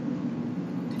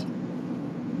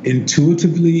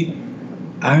intuitively,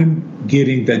 I'm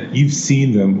getting that you've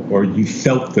seen them or you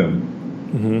felt them.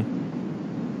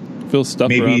 I feel stuff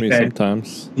around me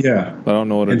sometimes. Yeah. But I don't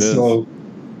know what it is. So,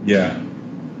 yeah.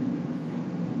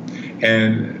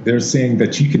 And they're saying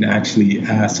that you can actually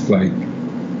ask, like,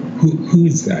 who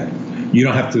is that? You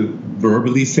don't have to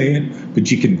verbally say it, but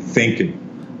you can think it,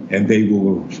 and they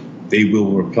will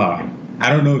reply. I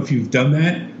don't know if you've done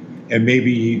that, and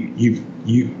maybe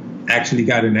you actually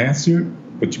got an answer,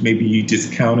 but maybe you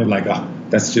discounted, like,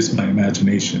 that's just my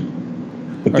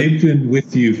imagination. But they've been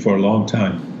with you for a long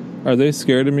time. Are they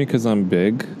scared of me because I'm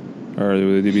big? Or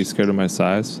would they be scared of my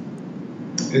size?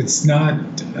 It's not,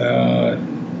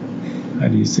 how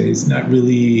do you say, it's not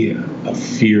really a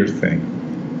fear thing.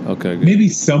 Okay, good. Maybe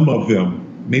some of them.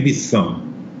 Maybe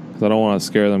some. Because I don't want to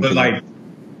scare them. But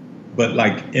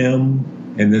like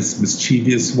M and this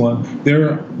mischievous one,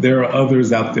 there are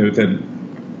others out there that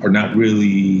are not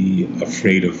really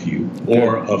afraid of you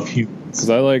or of humans. Because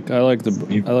I like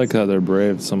how they're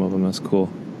brave. Some of them. That's cool.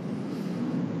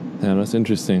 Yeah, that's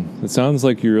interesting. It sounds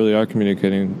like you really are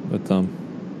communicating with them,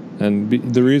 and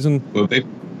the reason. Well,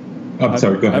 I'm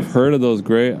sorry. Go ahead. I've heard of those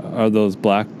those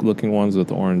black-looking ones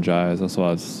with orange eyes. That's why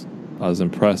I was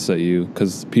impressed at you,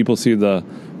 because people see the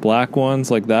black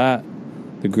ones like that,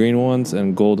 the green ones,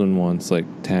 and golden ones like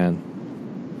tan.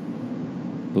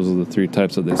 Those are the three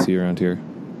types that they see around here.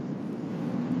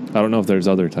 I don't know if there's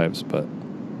other types, but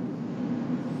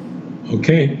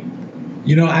okay.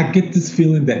 I get this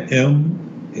feeling that M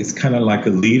is kind of like a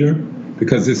leader,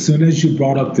 because as soon as you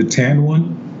brought up the tan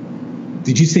one,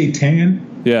 did you say tan?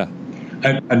 Yeah.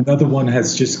 Another one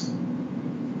has just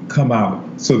come out.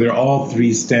 So they're all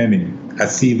three standing. I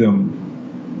see them.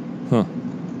 Huh.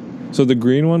 So the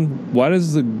green one, why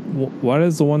does the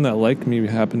one that liked me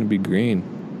happen to be green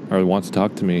or wants to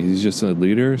talk to me? He's just a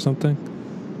leader or something?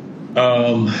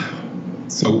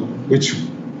 So which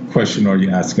question are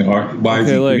you asking? Why is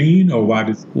it green, or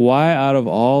why out of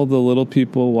all the little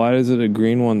people, why is it a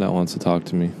green one that wants to talk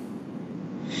to me?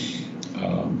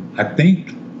 I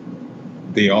think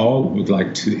they all would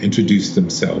like to introduce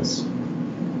themselves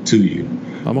to you.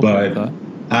 I'm okay with that.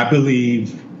 I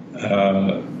believe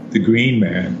the green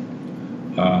man,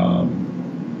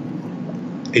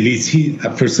 at least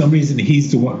for some reason,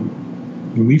 he's the one.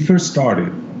 When we first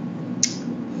started,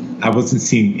 I wasn't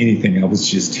seeing anything. I was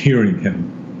just hearing him,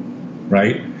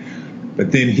 right?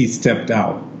 But then he stepped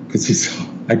out because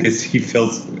I guess he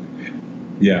felt,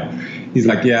 yeah. He's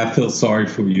like, yeah, I felt sorry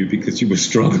for you because you were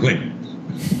struggling.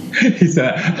 He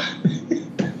said,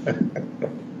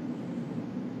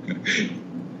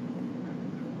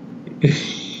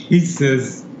 he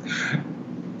says,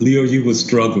 Leo, you were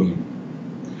struggling.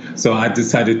 So I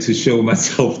decided to show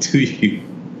myself to you.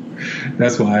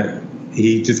 That's why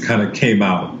he just kind of came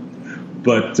out.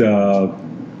 But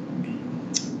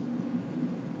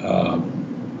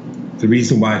the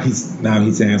reason why he's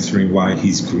answering why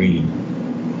he's green.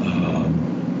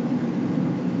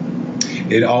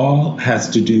 It all has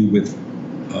to do with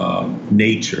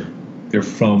nature. They're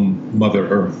from Mother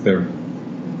Earth. They're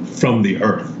from the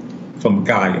Earth, from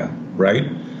Gaia, right?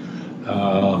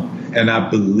 And I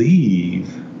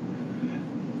believe,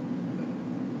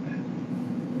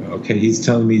 okay, he's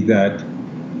telling me that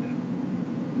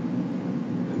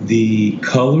the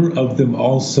color of them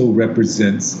also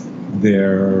represents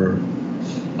their,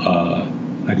 how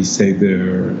do you say,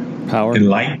 their power,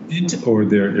 enlightenment, or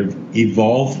their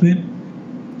evolvement.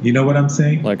 You know what I'm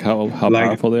saying? Like how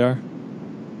powerful they are?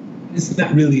 It's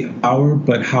not really power,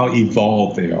 but how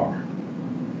evolved they are.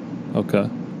 Okay.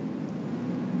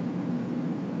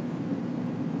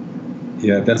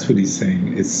 Yeah, that's what he's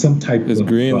saying. It's some type Is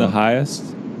green the highest?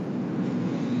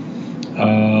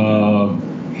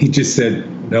 He just said,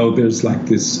 no, there's like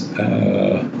this,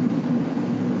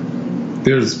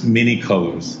 there's many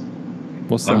colors.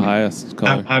 What's the highest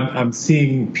color? I'm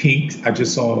seeing pink. I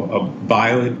just saw a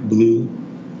violet, blue.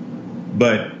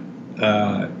 But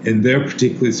in their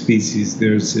particular species,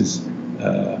 there's this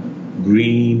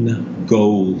green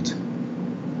gold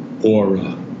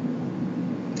aura.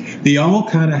 They all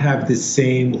kind of have this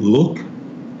same look,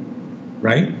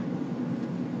 right?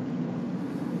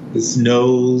 This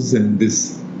nose and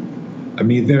this, I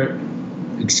mean,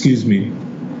 excuse me,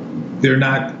 they're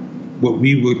not what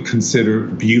we would consider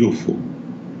beautiful.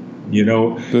 You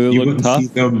know, Do they you look wouldn't tough? see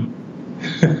them.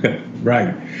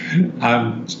 Right.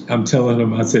 I'm telling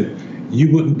him, I said,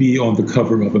 you wouldn't be on the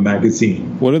cover of a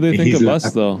magazine. What do they And think he's of us,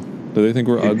 laughing. though? Do they think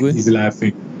we're ugly? He's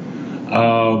laughing.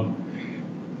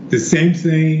 The same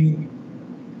thing.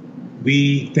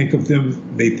 We think of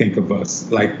them, they think of us.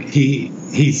 Like they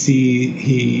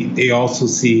also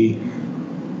see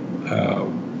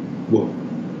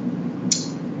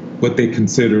what they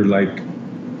consider like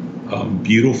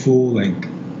beautiful, like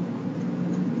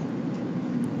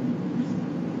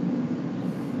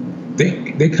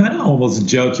they kind of almost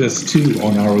judge us too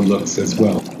on our looks as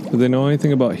well. Do they know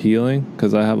anything about healing?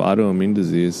 Because I have autoimmune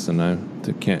disease and I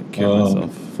can't cure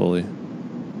myself fully.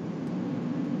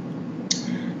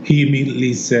 He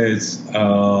immediately says,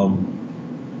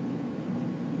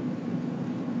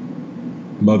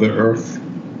 Mother Earth.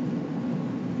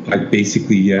 Like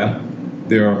basically, yeah,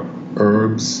 there are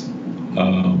herbs,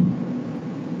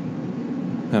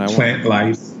 plant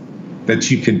life that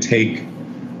you can take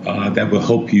that will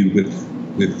help you with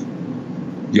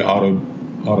your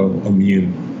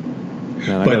autoimmune.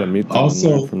 Man, I gotta meet them and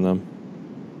learn from them.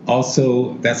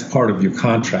 Also, that's part of your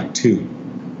contract too.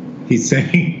 He's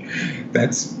saying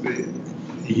that's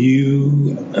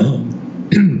you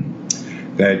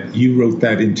that you wrote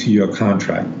that into your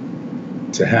contract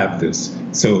to have this.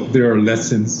 So there are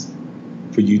lessons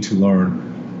for you to learn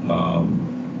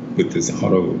with this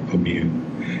autoimmune.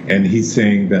 And he's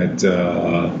saying that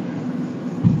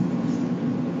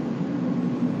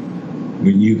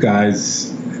when you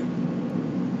guys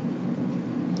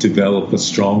develop a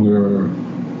stronger,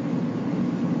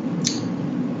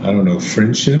 I don't know,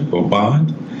 friendship or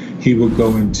bond, he will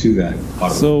go into that.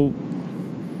 So,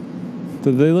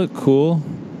 do they look cool?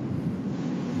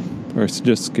 Or it's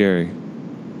just scary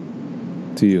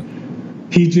to you?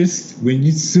 He just,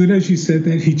 as soon as you said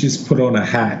that, he just put on a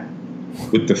hat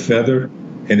with the feather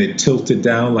and it tilted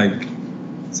down like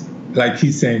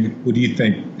he's saying, what do you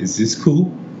think? Is this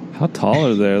cool? How tall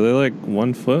are they? Are they like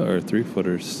 1 foot or 3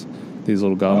 footers? These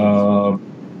little goblins.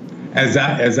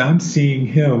 As I'm seeing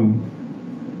him,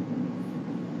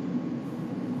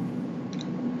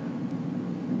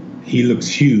 he looks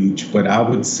huge, but I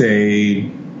would say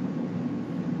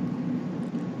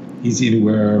he's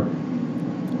anywhere.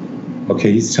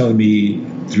 Okay, he's telling me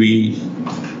 3,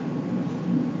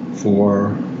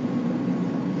 4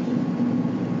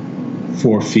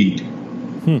 feet.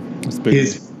 That's big.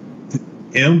 His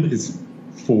M is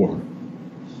 4.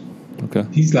 Okay.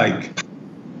 He's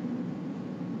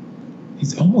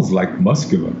almost like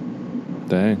muscular.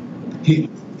 Dang.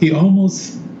 He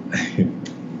almost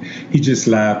he just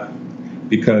laughed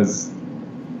because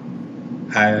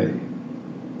I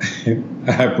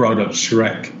brought up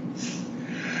Shrek.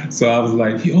 So I was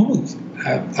like,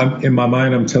 I'm in my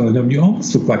mind, I'm telling him, you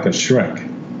almost look like a Shrek.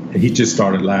 And he just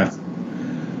started laughing.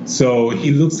 So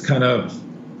he looks kind of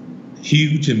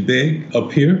huge and big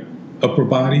up here, upper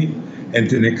body, and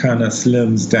then it kind of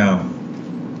slims down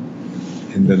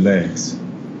in the legs.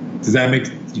 Does that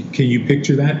can you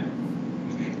picture that?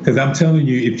 Because I'm telling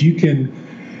you, if you can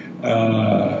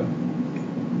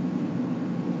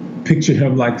picture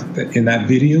him like in that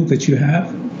video that you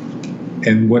have,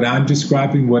 and what I'm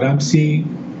describing, what I'm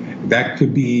seeing, that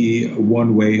could be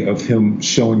one way of him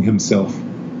showing himself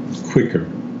quicker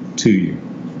to you.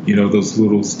 You know, those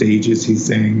little stages he's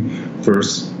saying.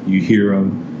 First, you hear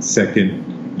him. Second,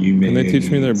 you may. Can they teach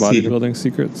me their bodybuilding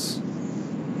secrets?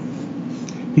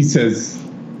 He says,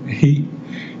 he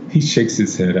shakes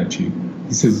his head at you.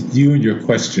 He says, you and your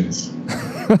questions.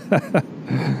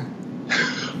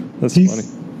 That's funny.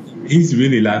 He's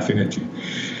really laughing at you.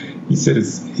 He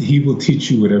says he will teach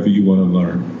you whatever you want to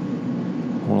learn.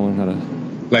 I want to learn how to.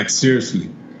 Like, seriously.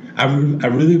 I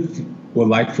really would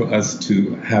like for us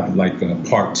to have like a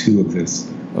part 2 of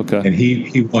this. Okay. And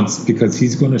he wants, because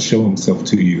he's going to show himself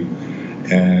to you.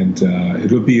 And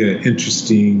it'll be an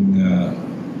interesting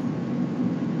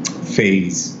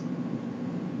phase.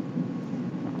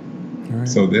 All right.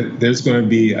 So there's going to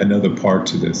be another part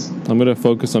to this. I'm going to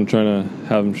focus on trying to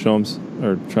have him show him,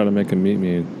 or try to make him meet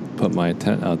me and put my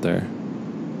tent out there.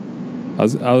 I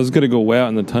was going to go way out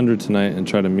in the tundra tonight and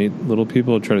try to meet little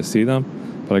people, try to see them.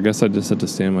 But I guess I just had to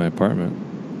stay in my apartment.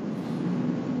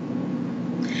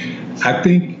 I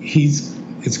think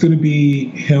it's going to be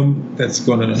him that's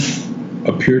going to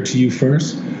appear to you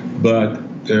first, but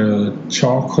the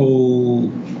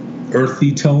charcoal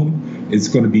earthy tone is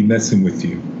going to be messing with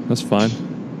you. That's fine.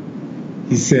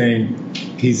 he's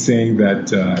saying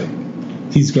that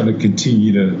he's going to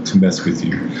continue to mess with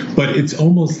you, but it's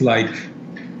almost like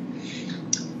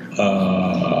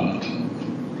a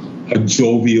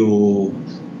jovial.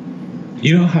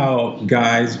 You know how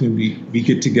guys, when we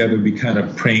get together, we kind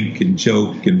of prank and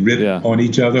joke and rip on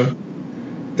each other.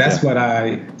 That's what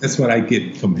I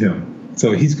get from him.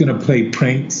 So he's going to play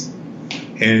pranks,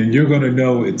 and you're going to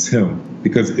know it's him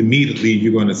because immediately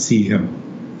you're going to see him,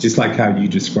 just like how you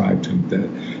described him,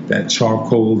 that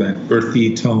charcoal, that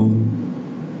earthy tone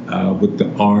with the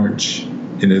orange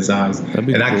in his eyes. And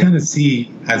cool. I kind of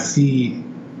see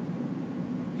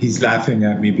he's laughing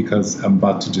at me because I'm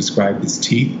about to describe his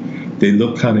teeth. They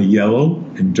look kind of yellow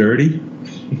and dirty,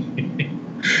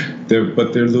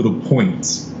 but they're little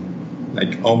points,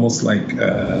 like almost like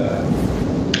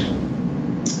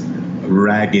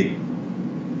ragged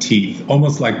teeth,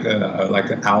 almost like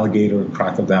an alligator or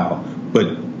crocodile.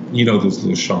 But you know those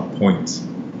little sharp points.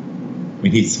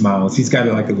 When he smiles, he's got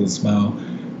like a little smile.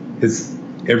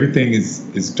 Everything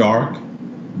is dark,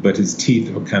 but his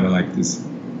teeth are kind of like this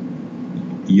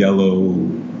yellow,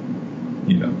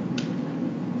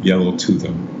 yellow to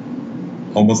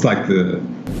them, almost like the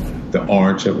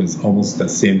orange of his, almost the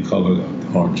same color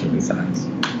of the orange of his eyes.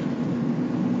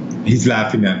 He's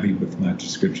laughing at me with my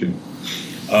description,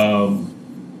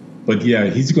 but yeah,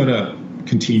 he's gonna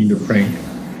continue to prank.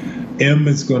 M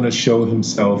is gonna show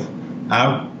himself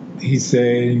out. He's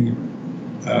saying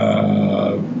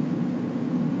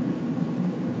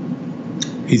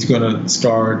he's gonna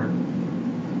start.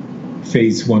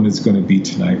 Phase 1 is going to be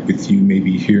tonight with you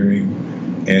maybe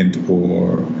hearing and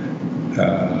or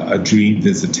a dream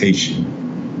visitation.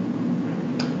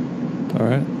 All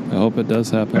right. I hope it does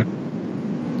happen.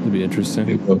 It'll be interesting.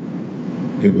 It will.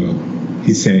 It will.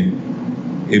 He's saying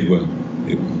it will.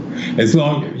 It will. As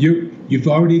long you've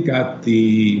already got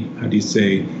the, how do you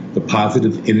say, the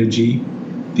positive energy,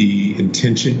 the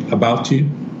intention about you.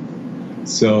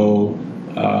 So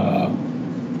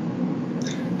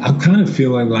I'm kind of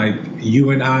feeling like you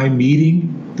and I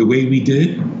meeting the way we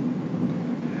did,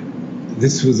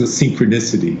 this was a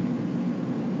synchronicity.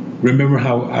 Remember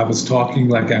how I was talking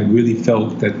like I really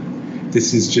felt that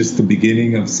this is just the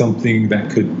beginning of something that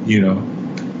could,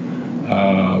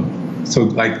 so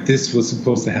like this was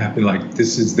supposed to happen, like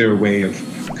this is their way of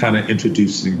kind of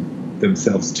introducing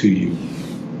themselves to you.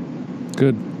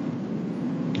 Good.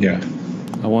 Yeah.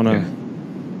 I want to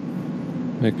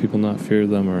make people not fear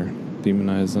them or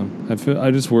demonize them. I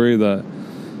just worry that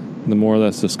the more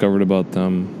that's discovered about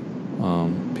them,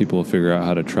 people will figure out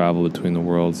how to travel between the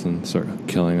worlds and start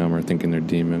killing them or thinking they're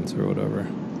demons or whatever.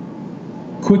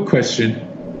 Quick question.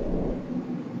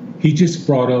 He just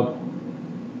brought up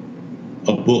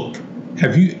a book.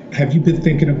 Have you been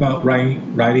thinking about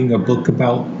writing a book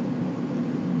about?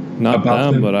 Not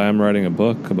them, but I am writing a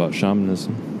book about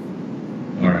shamanism.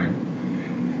 All right.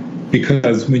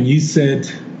 Because when you said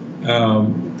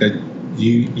that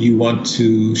you want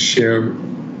to share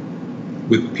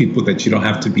with people that you don't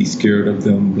have to be scared of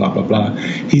them, blah, blah, blah.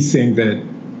 He's saying that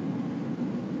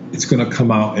it's going to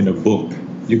come out in a book.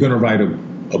 You're going to write a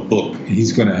book, and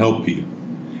he's going to help you.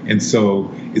 And so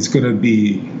it's going to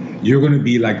be, you're going to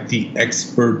be like the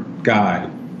expert guy,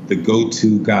 the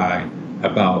go-to guy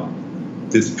about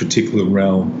this particular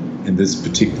realm and this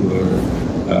particular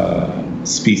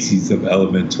species of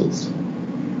elementals.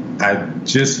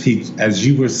 As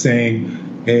you were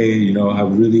saying, hey, I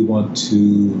really want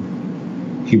to,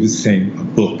 he was saying a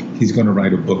book. He's going to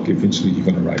write a book. Eventually, you're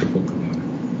going to write a book about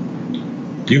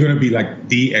it. You're going to be like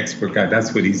the expert guy.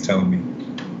 That's what he's telling me.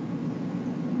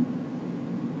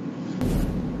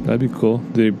 That'd be cool.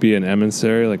 There'd be an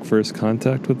emissary, like first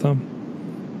contact with them.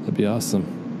 That'd be awesome.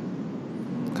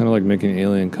 Kind of like making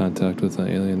alien contact with an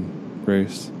alien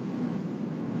race.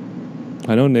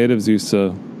 I know natives used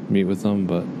to meet with them,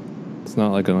 but it's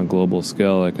not like on a global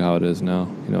scale like how it is now.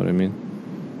 You know what I mean?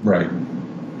 Right.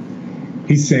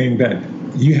 He's saying that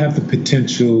you have the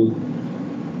potential.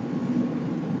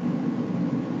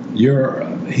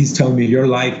 He's telling me your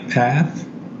life path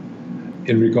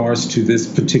in regards to this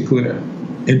particular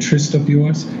interest of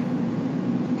yours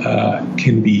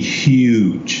can be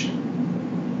huge.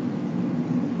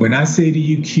 When I say to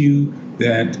you, Q,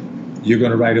 that you're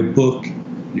going to write a book,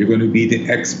 you're going to be the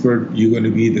expert, you're going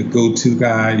to be the go-to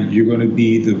guy, you're going to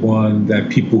be the one that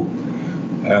people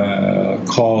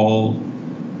call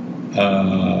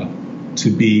to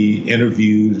be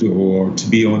interviewed or to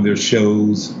be on their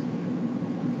shows.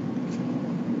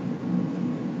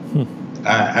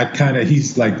 I kind of,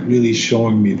 he's like really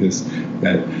showing me this,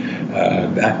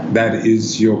 that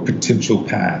is your potential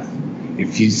path.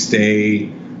 If you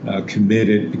stay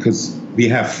committed, because we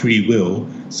have free will,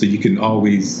 So you can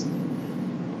always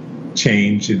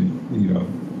change, and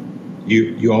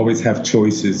you always have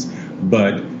choices.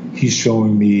 But he's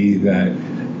showing me that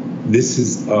this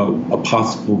is a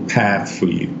possible path for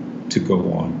you to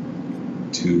go on,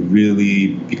 to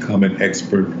really become an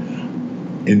expert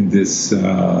in this,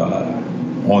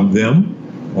 on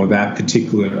them, or that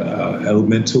particular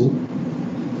elemental.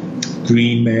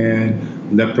 Green man,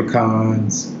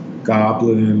 leprechauns,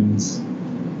 goblins.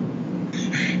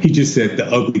 He just said the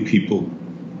ugly people.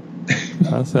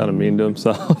 That sounded mean to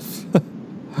himself.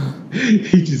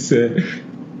 He just said,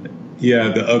 yeah,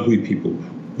 the ugly people,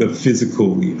 the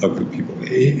physically ugly people.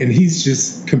 And he's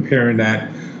just comparing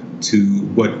that to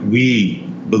what we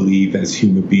believe as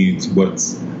human beings,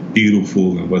 what's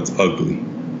beautiful and what's ugly.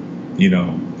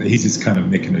 He's just kind of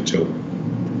making a joke.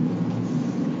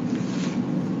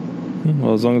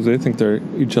 Well, as long as they think they're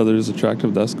each other is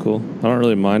attractive, that's cool. I don't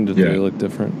really mind if they look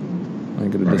different. I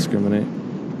ain't gonna discriminate.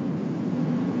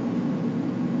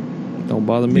 Don't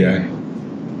bother me. Yeah.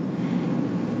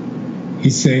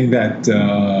 He's saying that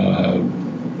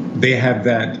they have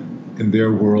that in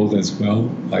their world as well,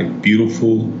 like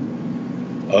beautiful,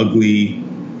 ugly.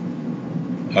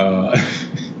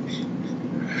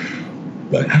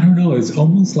 But I don't know. It's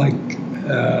almost like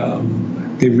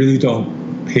they really don't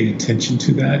pay attention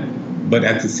to that. But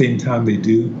at the same time, they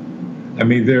do. I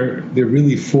mean, they're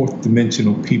really fourth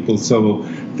dimensional people, so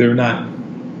they're not,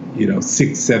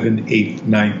 6th, 7th, 8th,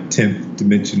 9th, 10th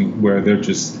dimensional, where they're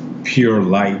just pure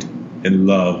light and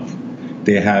love.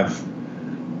 They have,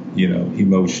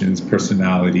 emotions,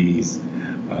 personalities.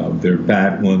 They're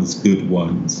bad ones, good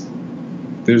ones.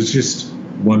 There's just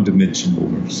one dimension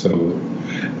more. So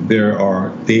they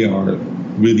are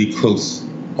really close,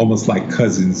 almost like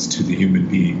cousins to the human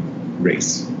being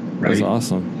race. Right? That's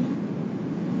awesome.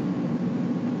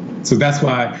 So that's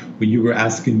why when you were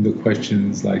asking the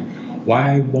questions like,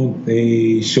 why won't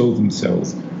they show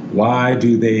themselves? Why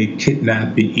do they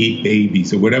kidnap and eat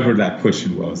babies? Or whatever that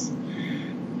question was.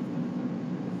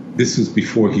 This was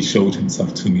before he showed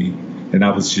himself to me, and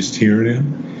I was just hearing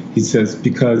him. He says,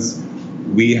 because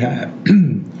we have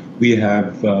the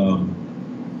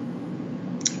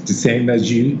same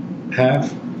as you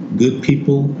have, good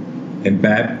people and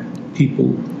bad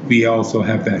people. We also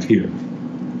have that here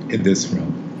in this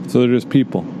realm. So they're just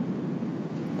people,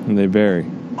 and they vary.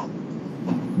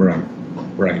 Right.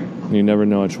 You never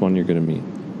know which one you're going to meet.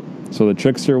 So the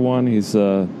trickster one, he's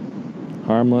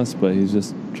harmless, but he's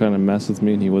just trying to mess with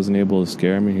me, and he wasn't able to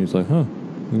scare me. He was like, I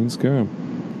didn't scare him.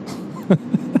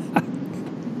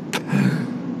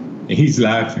 And he's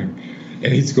laughing,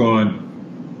 and he's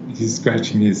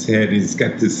scratching his head, and he's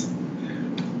got this,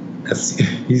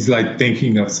 he's like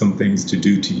thinking of some things to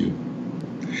do to you.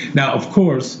 Now, of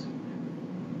course,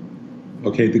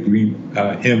 okay, the green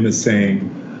M is saying,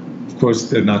 of course,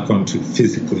 they're not going to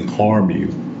physically harm you.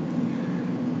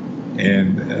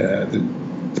 And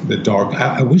the dark,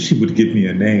 I wish he would give me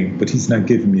a name, but he's not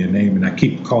giving me a name, and I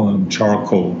keep calling him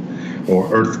charcoal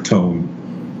or earth tone.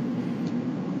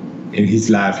 And he's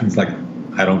laughing. He's like,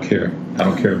 I don't care. I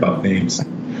don't care about names.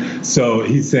 So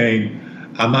he's saying,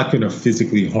 I'm not going to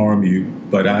physically harm you,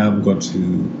 but I am going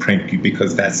to prank you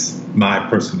because that's my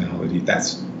personality.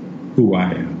 That's who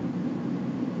I am.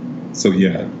 So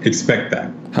yeah, expect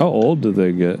that. How old do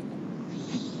they get?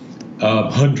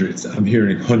 Hundreds. I'm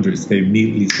hearing hundreds. They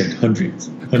immediately said hundreds.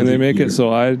 Can they make it so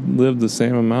I live the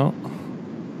same amount?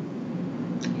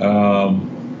 Well,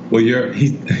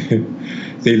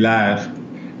 they laugh.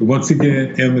 Once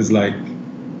again, M is like,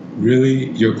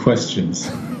 really? Your questions.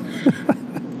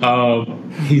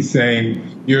 He's saying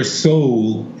your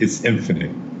soul is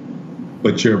infinite,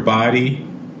 but your body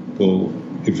will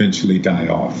eventually die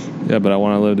off. Yeah, but I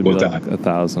want to live to be like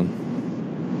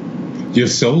 1,000. Your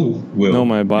soul will. No,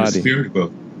 my body. Your spirit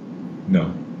will.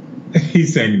 No.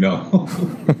 He's saying no.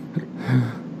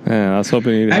 Man, I was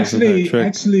hoping you'd have that trick.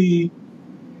 Actually,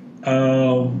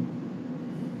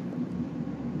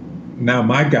 now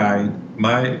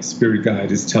my spirit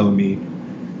guide is telling me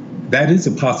that is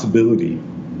a possibility,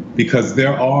 because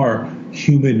there are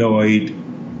humanoid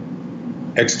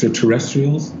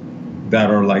extraterrestrials that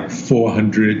are like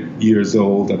 400 years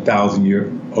old, 1,000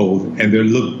 years old, and they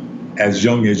look as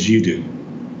young as you do.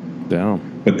 Damn.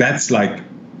 But that's like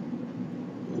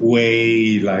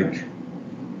way like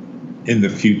in the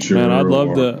future. Man, I'd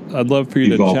love for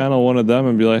you to channel one of them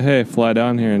and be like, hey, fly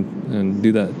down here and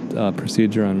do that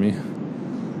procedure on me.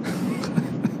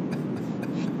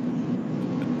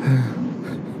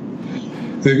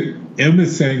 The M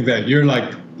is saying that you're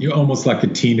almost like a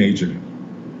teenager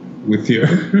with your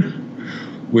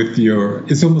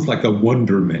it's almost like a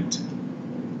wonderment,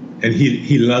 and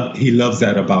he loves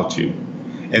that about you,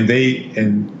 and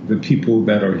the people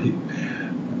that are,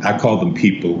 I call them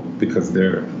people because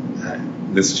they're,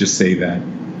 let's just say that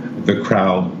the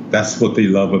crowd, that's what they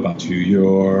love about you,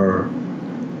 your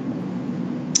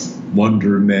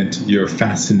wonderment, your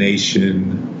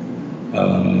fascination.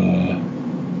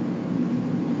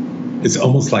 It's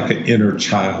almost like an inner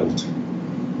child,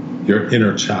 your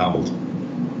inner child.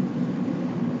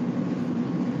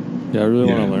 Yeah, I really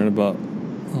want to learn about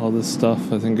all this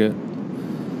stuff. I think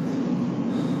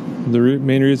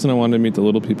main reason I wanted to meet the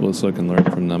little people is so I can learn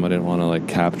from them. I didn't want to like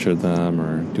capture them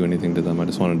or do anything to them. I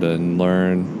just wanted to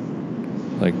learn.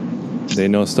 Like, they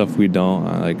know stuff we don't.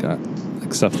 Like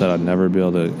stuff that I'd never be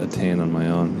able to attain on my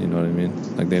own. You know what I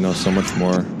mean? Like, they know so much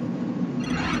more.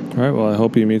 All right. Well, I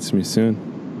hope he meets me soon.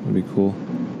 It'd be cool.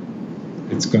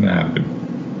 It's gonna happen.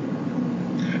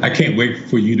 I can't wait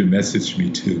for you to message me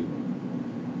too.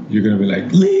 You're gonna be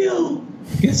like, Leo,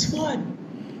 guess what?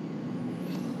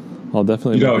 I'll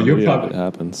definitely. You know, you're probably, if it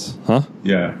happens, huh?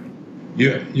 Yeah,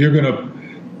 you're gonna.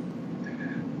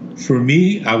 For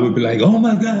me, I would be like, oh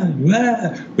my God,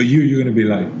 blah. But you're gonna be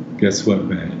like, guess what,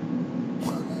 man?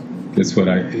 Guess what?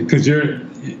 Because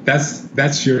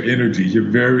that's your energy.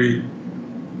 You're very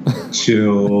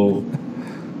chill.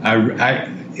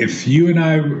 If you and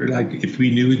I were like, if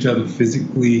we knew each other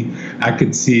physically, I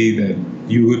could see that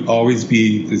you would always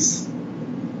be this.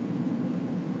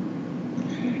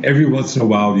 Every once in a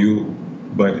while,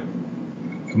 but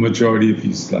a majority of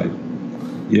you's like,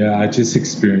 yeah, I just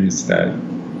experienced that.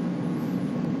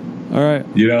 All right.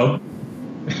 You know?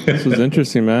 This was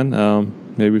interesting, man.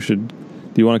 Maybe we should.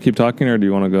 Do you want to keep talking, or do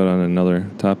you want to go on another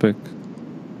topic?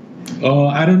 Oh,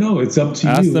 I don't know. It's up to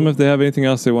you. Ask them if they have anything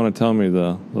else they want to tell me,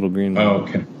 the little green man. Oh,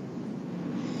 okay.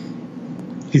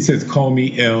 He says, call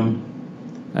me M.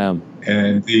 M.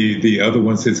 And the other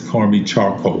one says, call me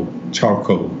Charcoal.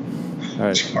 Charcoal. All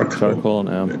right. Charcoal and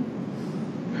M.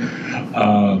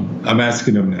 I'm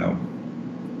asking him now.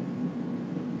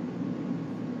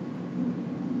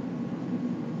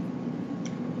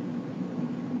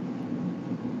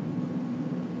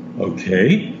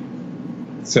 Okay.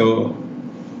 So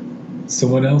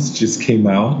someone else just came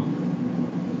out,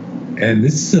 and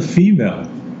this is a female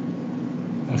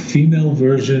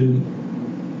version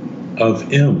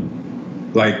of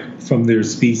M, like from their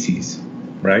species,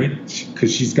 right?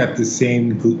 Because she's got the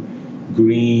same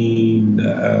green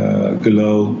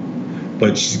glow,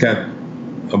 but she's got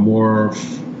a more,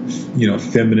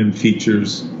 feminine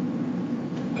features.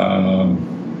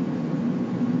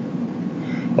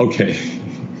 Okay.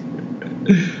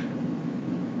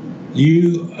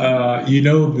 You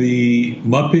know the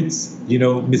Muppets,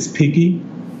 Miss Piggy?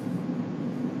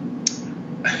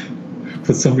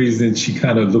 For some reason, she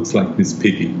kind of looks like Miss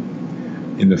Piggy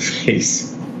in the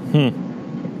face.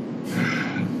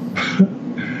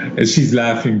 And she's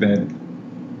laughing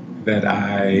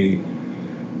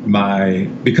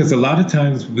because a lot of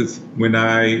times when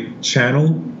I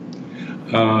channel,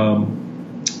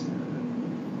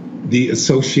 the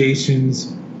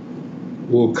associations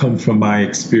will come from my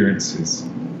experiences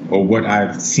or what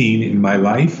I've seen in my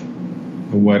life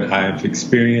and what I've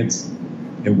experienced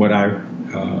and what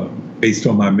based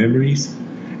on my memories.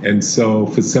 And so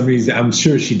for some reason, I'm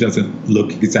sure she doesn't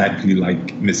look exactly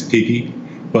like Miss Piggy,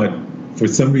 but for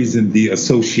some reason the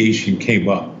association came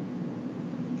up.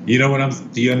 You know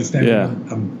do you understand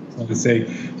what I'm trying to say?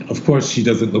 Of course she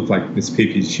doesn't look like Miss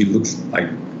Piggy, she looks like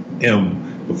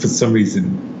M, but for some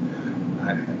reason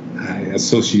I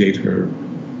associate her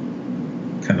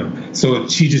kind of, so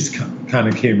she just kind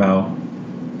of came out.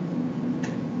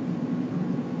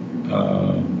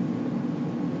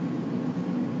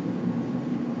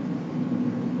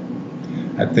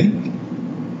 I think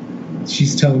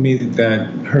she's telling me that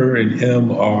her and M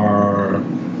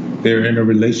they're in a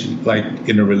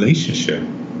relationship.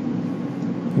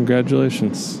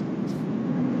 Congratulations.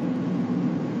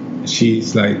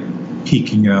 She's like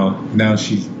peeking out. Now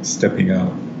she's stepping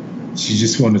out. She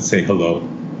just wanted to say hello.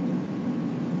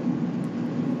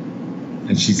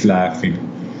 And she's laughing.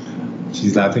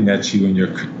 She's laughing at you and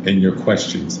your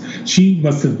questions. She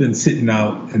must have been sitting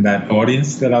out in that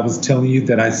audience that I was telling you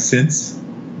that I sense,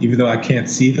 even though I can't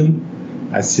see them.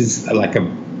 I sense like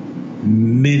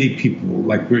many people,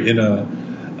 like we're in a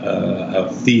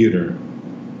theater,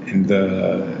 and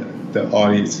the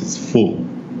audience is full,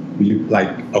 like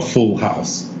a full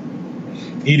house.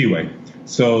 Anyway,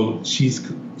 so she's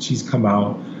come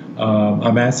out.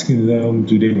 I'm asking them,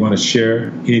 do they want to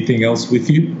share anything else with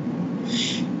you?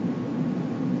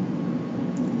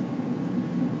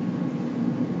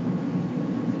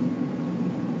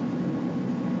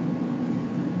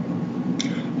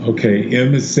 Okay,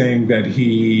 M is saying that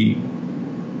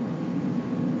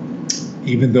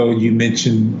even though you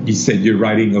said you're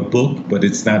writing a book, but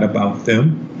it's not about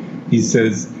them. He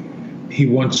says he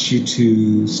wants you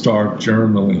to start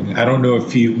journaling. I don't know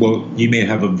if you may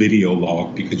have a video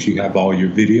log because you have all your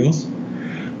videos,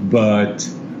 but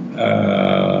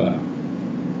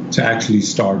to actually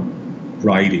start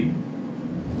writing,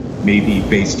 maybe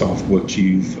based off what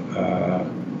you've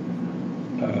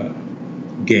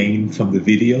gained from the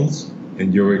videos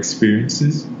and your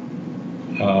experiences,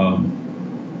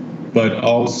 but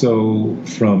also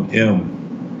from M.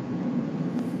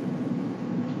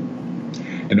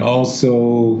 And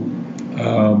also,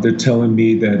 they're telling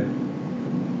me that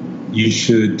you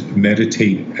should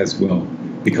meditate as well,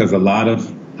 because a lot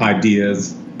of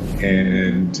ideas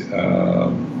and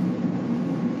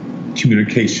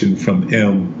communication from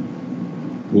M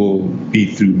will be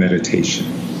through meditation.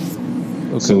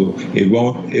 Okay. So it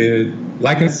won't,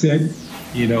 like I said,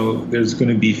 there's going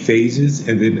to be phases,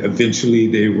 and then eventually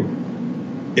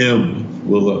M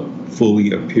will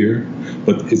fully appear,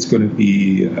 but it's going to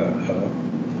be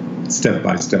step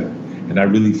by step. And I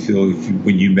really feel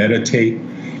when you meditate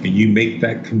and you make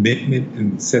that commitment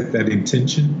and set that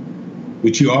intention,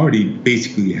 which you already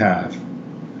basically have,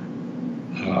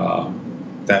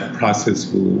 that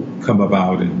process will come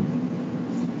about. And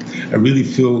I really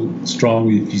feel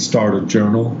strongly if you start a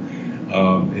journal,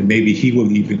 and maybe he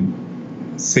will even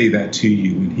say that to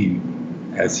you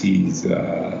as he's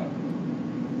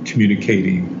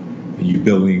communicating and you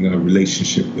building a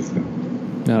relationship with him.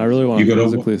 Yeah, I really want to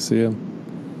physically see him.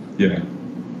 Yeah.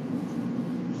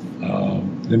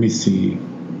 Let me see.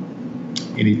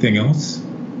 Anything else?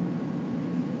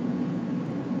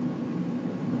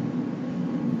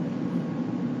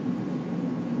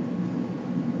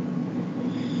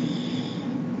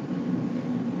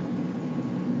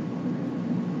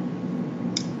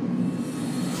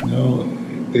 No,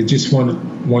 they just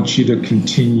want you to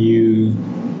continue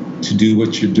to do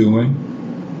what you're doing.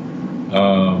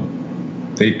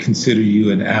 They consider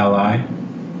you an ally.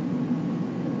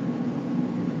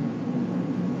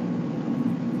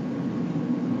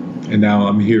 And now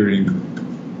I'm hearing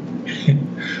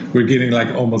we're getting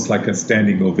almost like a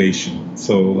standing ovation.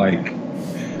 So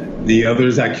the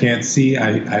others I can't see,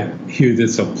 I hear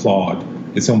this applaud.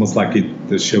 It's almost like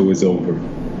the show is over.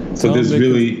 So there's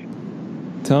really...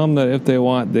 Tell them that if they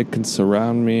want, they can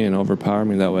surround me and overpower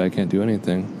me. That way I can't do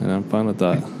anything. And I'm fine with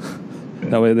that.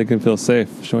 That way they can feel safe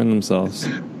showing themselves.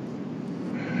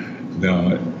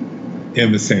 No,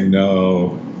 M is saying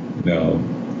no,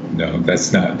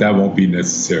 that won't be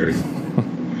necessary.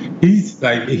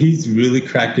 He's really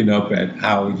cracking up at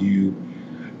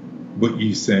what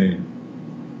you're saying.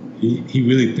 He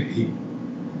really,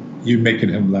 you're making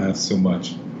him laugh so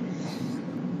much.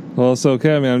 Well, it's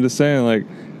okay. I mean, I'm just saying,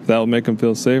 if that will make him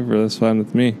feel safer, that's fine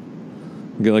with me.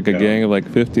 Get a gang of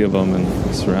 50 of them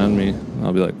and surround me.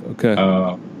 I'll be like, okay.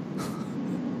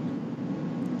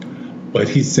 But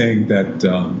he's saying that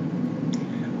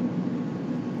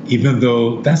even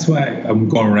though, that's why I'm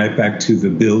going right back to the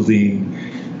building,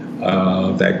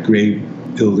 that gray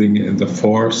building in the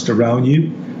forest around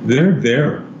you. They're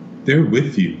there. They're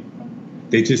with you.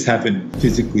 They just haven't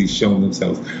physically shown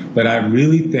themselves. But I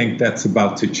really think that's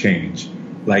about to change.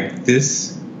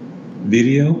 This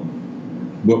video,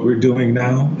 what we're doing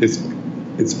now, it's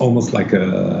almost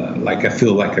I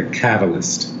feel like a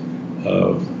catalyst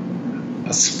of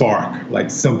a spark,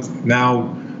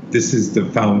 now this is the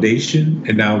foundation,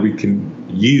 and now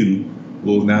you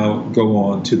will now go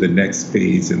on to the next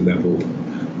phase and level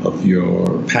of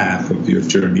your path, of your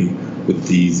journey with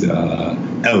these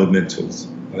elementals.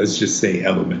 Let's just say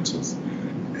elementals,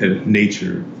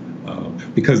 nature,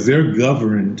 because they're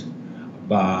governed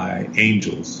by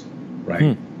angels,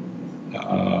 right?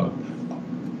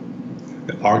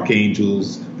 The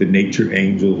archangels, the nature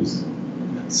angels.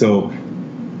 So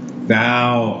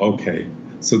now, okay.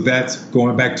 So that's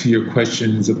going back to your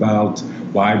questions about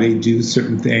why they do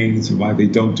certain things and why they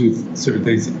don't do certain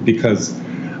things, because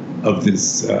of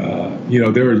this,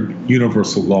 there are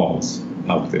universal laws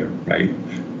out there, right?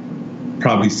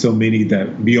 Probably so many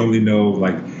that we only know,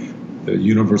 the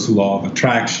universal law of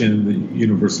attraction, the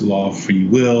universal law of free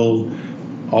will,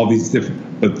 all these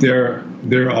different, but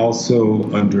they're also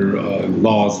under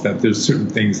laws that there's certain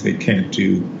things they can't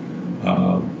do.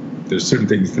 There's certain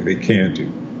things that they can do,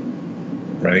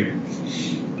 right?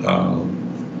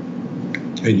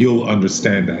 And you'll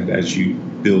understand that as you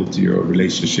build your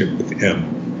relationship with him.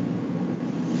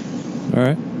 All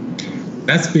right.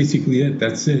 That's basically it.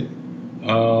 That's it.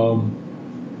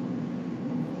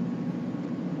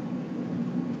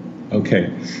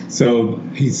 Okay, so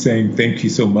he's saying thank you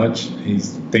so much.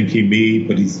 He's thanking me,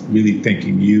 but he's really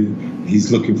thanking you.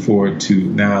 He's looking forward to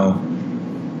now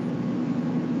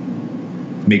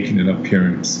making an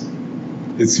appearance.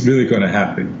 It's really going to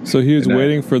happen. So he was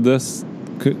waiting for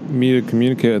me to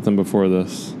communicate with him before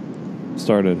this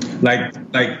started. Like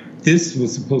this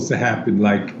was supposed to happen.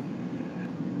 Like,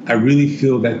 I really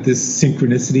feel that this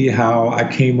synchronicity, how I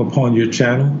came upon your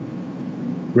channel.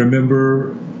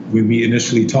 Remember when we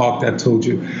initially talked, I told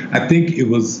you, I think it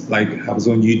was like I was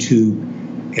on YouTube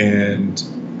and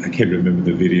I can't remember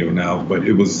the video now, but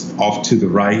it was off to the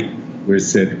right where it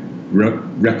said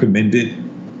recommended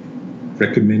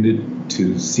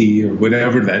to see, or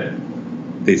whatever that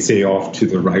they say off to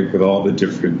the right with all the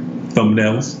different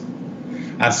thumbnails.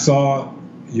 I saw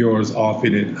yours off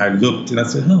in it. I looked and I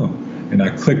said, and I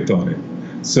clicked on it.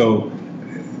 So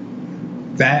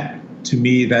that, to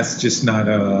me, that's just not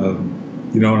a,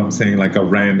 you know what I'm saying, like a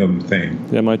random thing.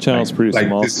 Yeah, my channel's pretty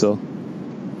small still.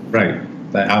 Right.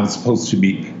 That I was supposed to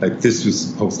be, like, this was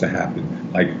supposed to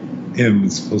happen. Like, him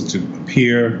was supposed to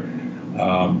appear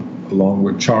along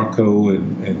with Charco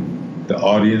and the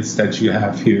audience that you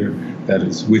have here that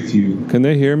is with you. Can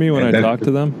they hear me when I talk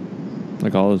to them?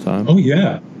 Like all the time? Oh,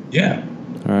 yeah. Yeah.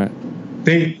 All right.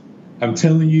 I'm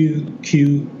telling you,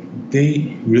 Q,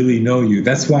 they really know you.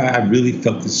 That's why I really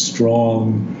felt this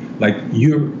strong, like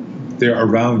they're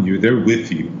around you, they're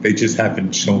with you. They just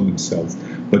haven't shown themselves.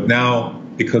 But now,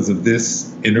 because of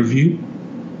this interview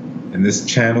and this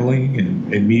channeling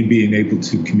and me being able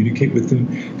to communicate with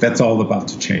them, that's all about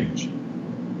to change.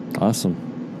 Awesome.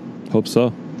 Hope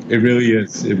so. It really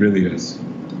is. It really is.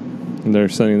 And they're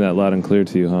sending that loud and clear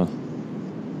to you, huh?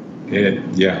 Yeah.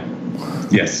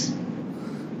 Yes.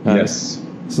 Yes.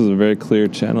 This is a very clear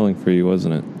channeling for you,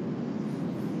 wasn't it?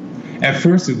 At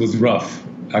first, it was rough.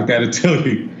 I've got to tell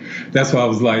you. That's why I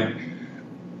was like,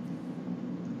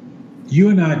 you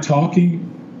and I talking,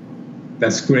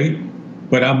 that's great.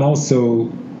 But I'm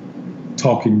also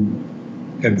talking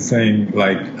and saying,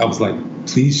 like, I was like,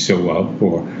 please show up,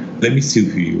 or let me see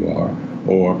who you are,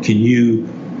 or can you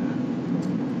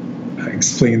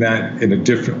explain that in a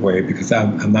different way, because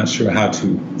I'm not sure how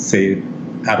to say it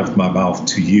out of my mouth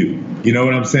to you. You know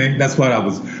what I'm saying? That's why I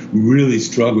was really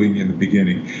struggling in the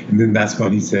beginning. And then that's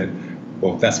when he said,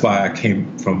 well, that's why I came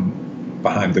from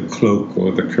behind the cloak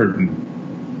or the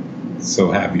curtain,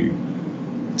 so have you,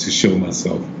 to show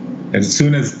myself. And as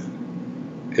soon as,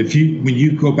 when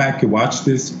you go back and watch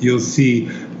this, you'll see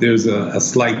there's a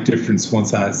slight difference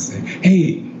once I say,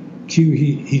 hey, Q,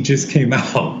 he just came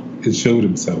out and showed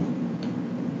himself.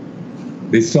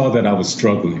 They saw that I was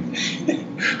struggling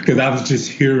because I was just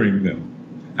hearing them.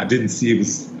 I didn't see it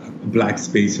was a black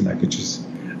space, and I could just.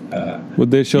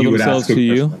 Would they show themselves to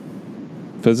you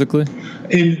physically?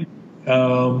 And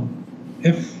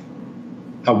if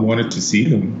I wanted to see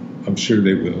them, I'm sure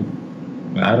they will.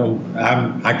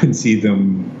 I can see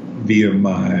them via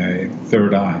my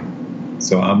third eye,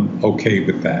 so I'm okay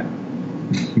with that.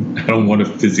 I don't want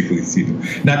to physically see them.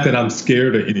 Not that I'm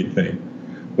scared or anything,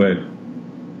 but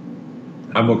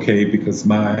I'm okay because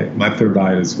my third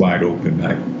eye is wide open.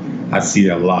 I see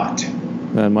a lot.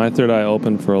 Man, my third eye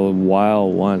opened for a while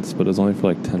once, but it was only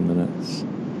for like 10 minutes.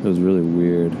 It was really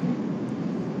weird.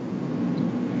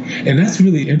 And that's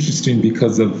really interesting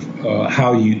because of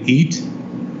how you eat.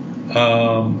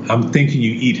 I'm thinking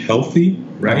you eat healthy,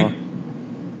 right? Uh-huh.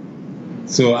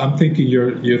 So I'm thinking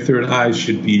your third eye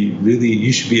should be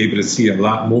you should be able to see a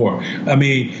lot more. I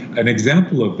mean, an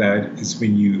example of that is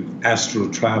when you astral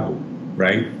travel,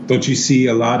 right? Don't you see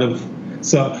a lot of,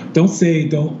 so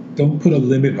don't put a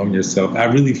limit on yourself. I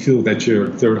really feel that your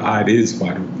third eye is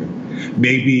wide open.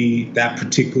 Maybe that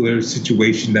particular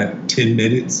situation, that 10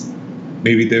 minutes,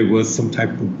 maybe there was some type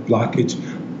of blockage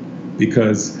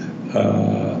because it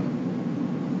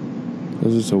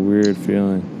was just a weird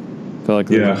feeling. I felt like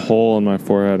there was a hole in my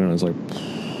forehead, and it was like,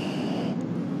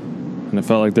 and it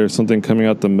felt like there was something coming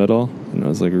out the middle, and I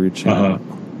was like reaching out.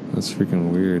 That's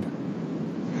freaking weird.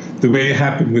 The way it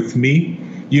happened with me,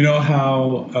 you know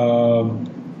how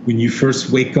when you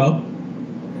first wake up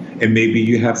and maybe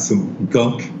you have some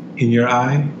gunk in your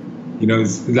eye, you know,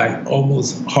 it's like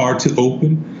almost hard to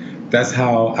open. That's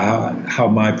how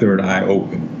my third eye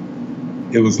opened.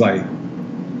 It was like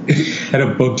it had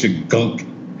a bunch of gunk,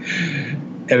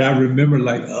 and I remember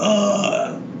like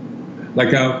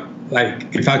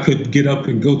if I could get up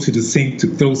and go to the sink to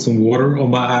throw some water on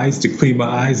my eyes to clean my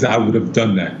eyes, I would have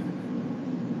done that.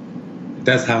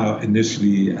 That's how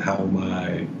the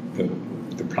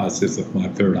process of my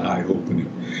third eye opening.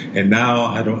 And now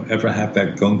I don't ever have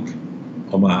that gunk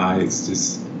on my eyes.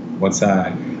 Just once I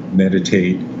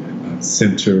meditate,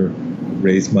 center,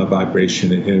 raise my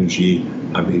vibration and energy,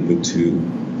 I'm able to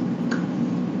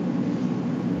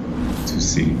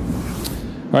see.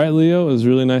 All right, Leo, it was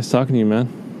really nice talking to you, man.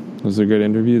 It was a great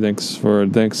interview.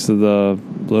 Thanks to the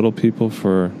little people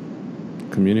for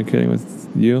communicating with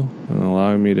you and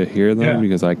allowing me to hear them,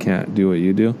 because I can't do what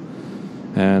you do.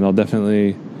 And I'll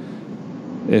definitely,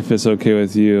 if it's okay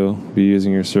with you, be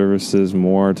using your services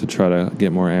more to try to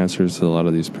get more answers to a lot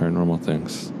of these paranormal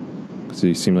things. Because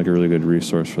you seem like a really good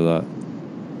resource for that.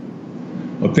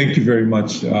 Well, thank you very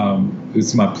much.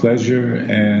 It's my pleasure.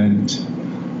 And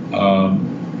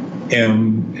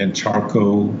M and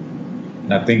Charco,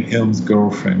 and I think M's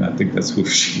girlfriend, I think that's who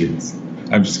she is.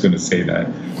 I'm just going to say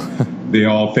that. They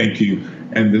all thank you.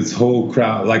 And this whole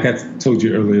crowd, like I told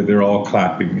you earlier, they're all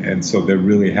clapping. And so they're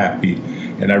really happy.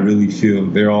 And I really feel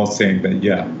they're all saying that,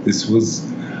 yeah, this was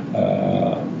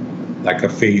like a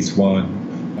phase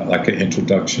one, like an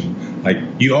introduction. Like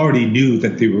you already knew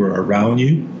that they were around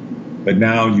you, but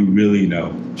now you really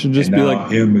know. Should just and be now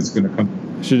like M is going to come.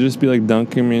 Should just be like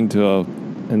dunking me into a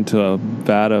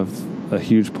vat of a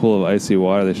huge pool of icy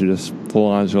water. They should just full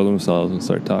on show themselves and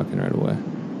start talking right away.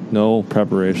 No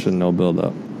preparation, no build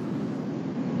up.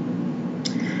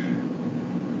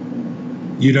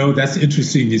 You know, that's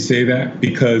interesting you say that,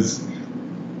 because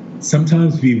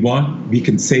sometimes we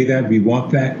can say that, we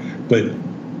want that, but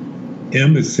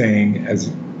M is saying, as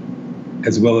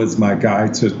well as my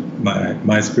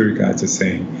spirit guides are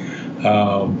saying,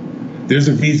 there's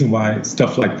a reason why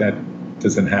stuff like that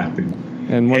doesn't happen.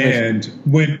 And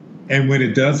when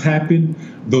it does happen,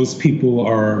 those people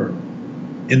are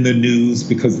in the news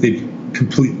because they've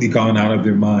completely gone out of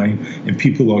their mind, and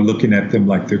people are looking at them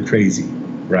like they're crazy,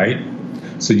 right?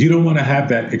 So you don't want to have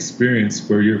that experience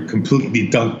where you're completely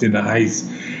dunked in the ice,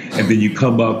 and then you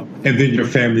come up, and then your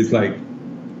family's like,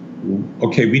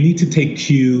 okay, we need to take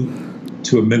you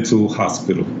to a mental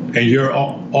hospital. And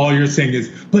all you're saying is,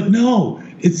 but no,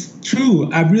 it's true.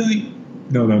 I really...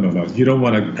 No. You don't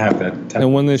want to have that type.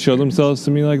 And when they show themselves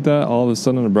to me like that, all of a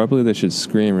sudden, abruptly, they should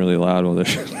scream really loud while they're...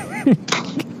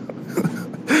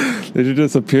 They should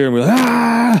just appear and be like,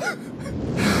 ah!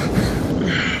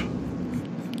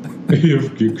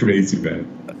 You're crazy, man.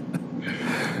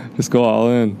 Just go all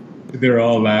in. They're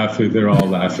all laughing. They're all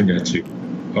laughing at you.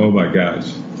 Oh my gosh.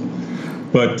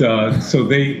 But so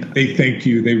they thank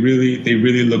you. They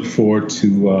really look forward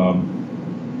to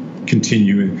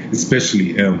continuing,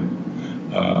 especially M.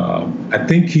 I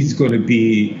think he's going to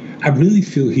be. I really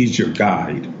feel he's your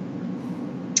guide,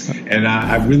 and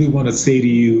I really want to say to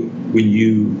you when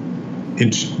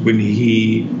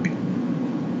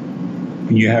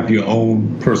you have your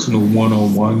own personal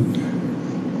one-on-one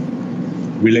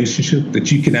relationship, that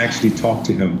you can actually talk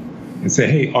to him and say,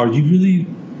 hey, are you really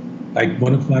like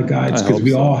one of my guides? Because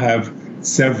we all have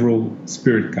several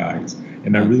spirit guides.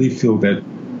 And I really feel that,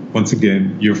 once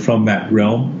again, you're from that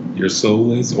realm, your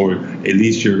soul is, or at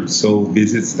least your soul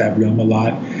visits that realm a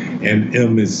lot. And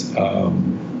M is, now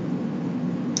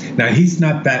he's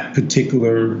not that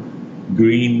particular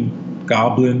green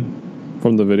goblin.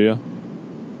 From the video?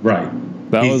 Right.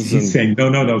 He's saying,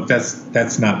 no,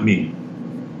 that's not me.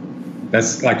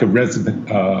 That's like a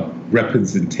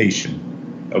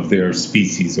representation of their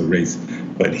species or race.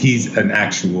 But he's an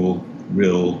actual,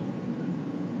 real,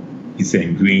 he's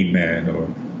saying green man, or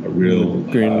a real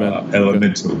green man.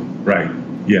 Elemental. Okay. Right.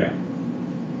 Yeah.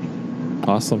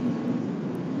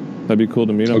 Awesome. That'd be cool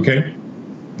to meet him. Okay.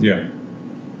 Yeah.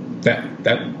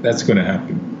 That's going to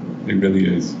happen. It really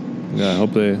is. Yeah, I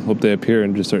hope they appear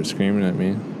and just start screaming at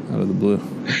me out of the blue.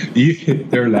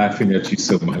 They're laughing at you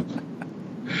so much.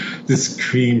 This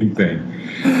screaming thing.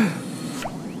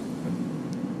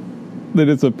 They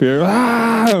disappear.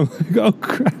 Ah! Oh,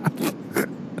 crap.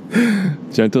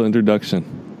 Gentle introduction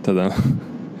to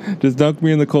them. Just dunk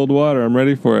me in the cold water. I'm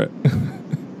ready for it.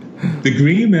 The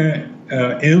green man,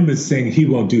 M is saying he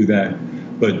won't do that.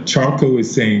 But Charco is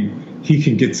saying he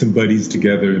can get some buddies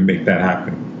together and make that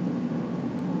happen.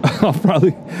 I'll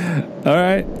probably... All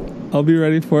right. I'll be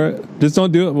ready for it. Just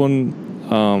don't do it when...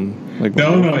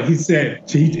 No, he said...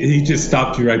 He just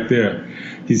stopped you right there.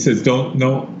 He says,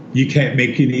 you can't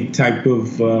make any type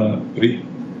of...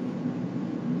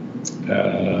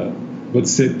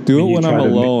 what's it? Do it when I'm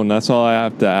alone. That's all I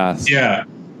have to ask. Yeah.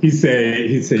 He said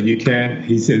you can't.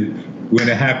 He said, when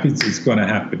it happens, it's going to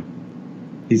happen.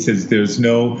 He says,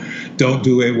 don't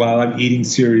do it while I'm eating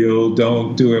cereal.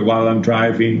 Don't do it while I'm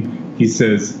driving. He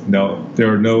says, no,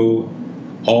 there are no...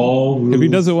 All rules. If he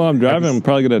does it while I'm driving, I'm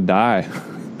probably going to die.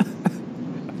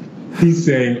 He's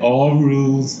saying all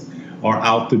rules are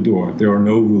out the door. There are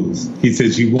no rules. He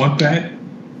says, you want that?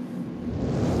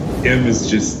 M is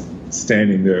just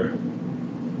standing there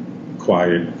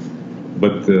quiet.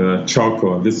 But the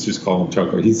Charco, let's just call him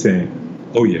Charco, he's saying,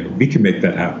 oh yeah, we can make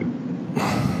that happen.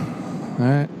 All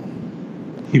right.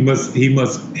 he must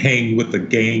hang with a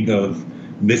gang of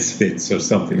misfits or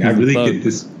something. He's I a really thug. get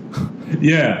this.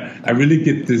 Yeah, I really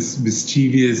get this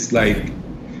mischievous, like.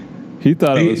 He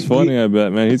thought it was funny. I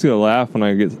bet, man. He's gonna laugh when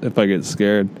if I get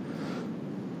scared.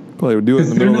 Probably would do it in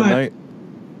the middle of the night.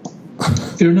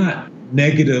 They're not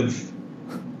negative.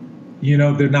 You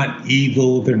know, they're not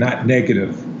evil. They're not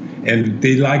negative, and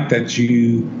they like that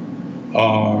you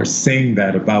are saying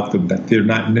that about them, that they're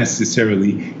not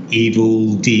necessarily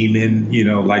evil, demon, you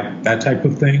know, like that type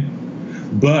of thing.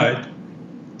 But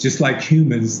just like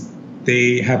humans,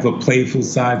 they have a playful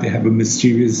side, they have a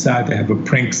mischievous side, they have a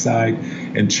prank side,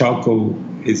 and Choco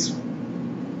he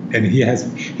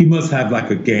must have like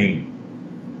a game.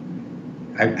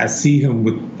 I see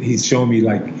him he's showing me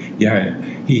like, yeah,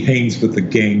 he hangs with a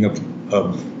gang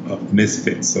of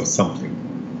misfits or something,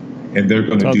 and they're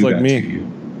going to do like that me. to you.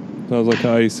 Sounds like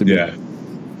how I used to be. Yeah.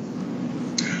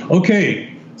 Okay,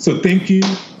 so thank you.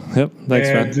 Yep,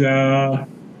 thanks, man.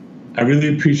 I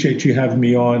really appreciate you having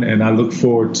me on, and I look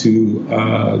forward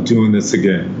to doing this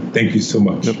again. Thank you so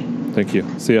much. Yep, thank you.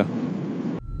 See ya.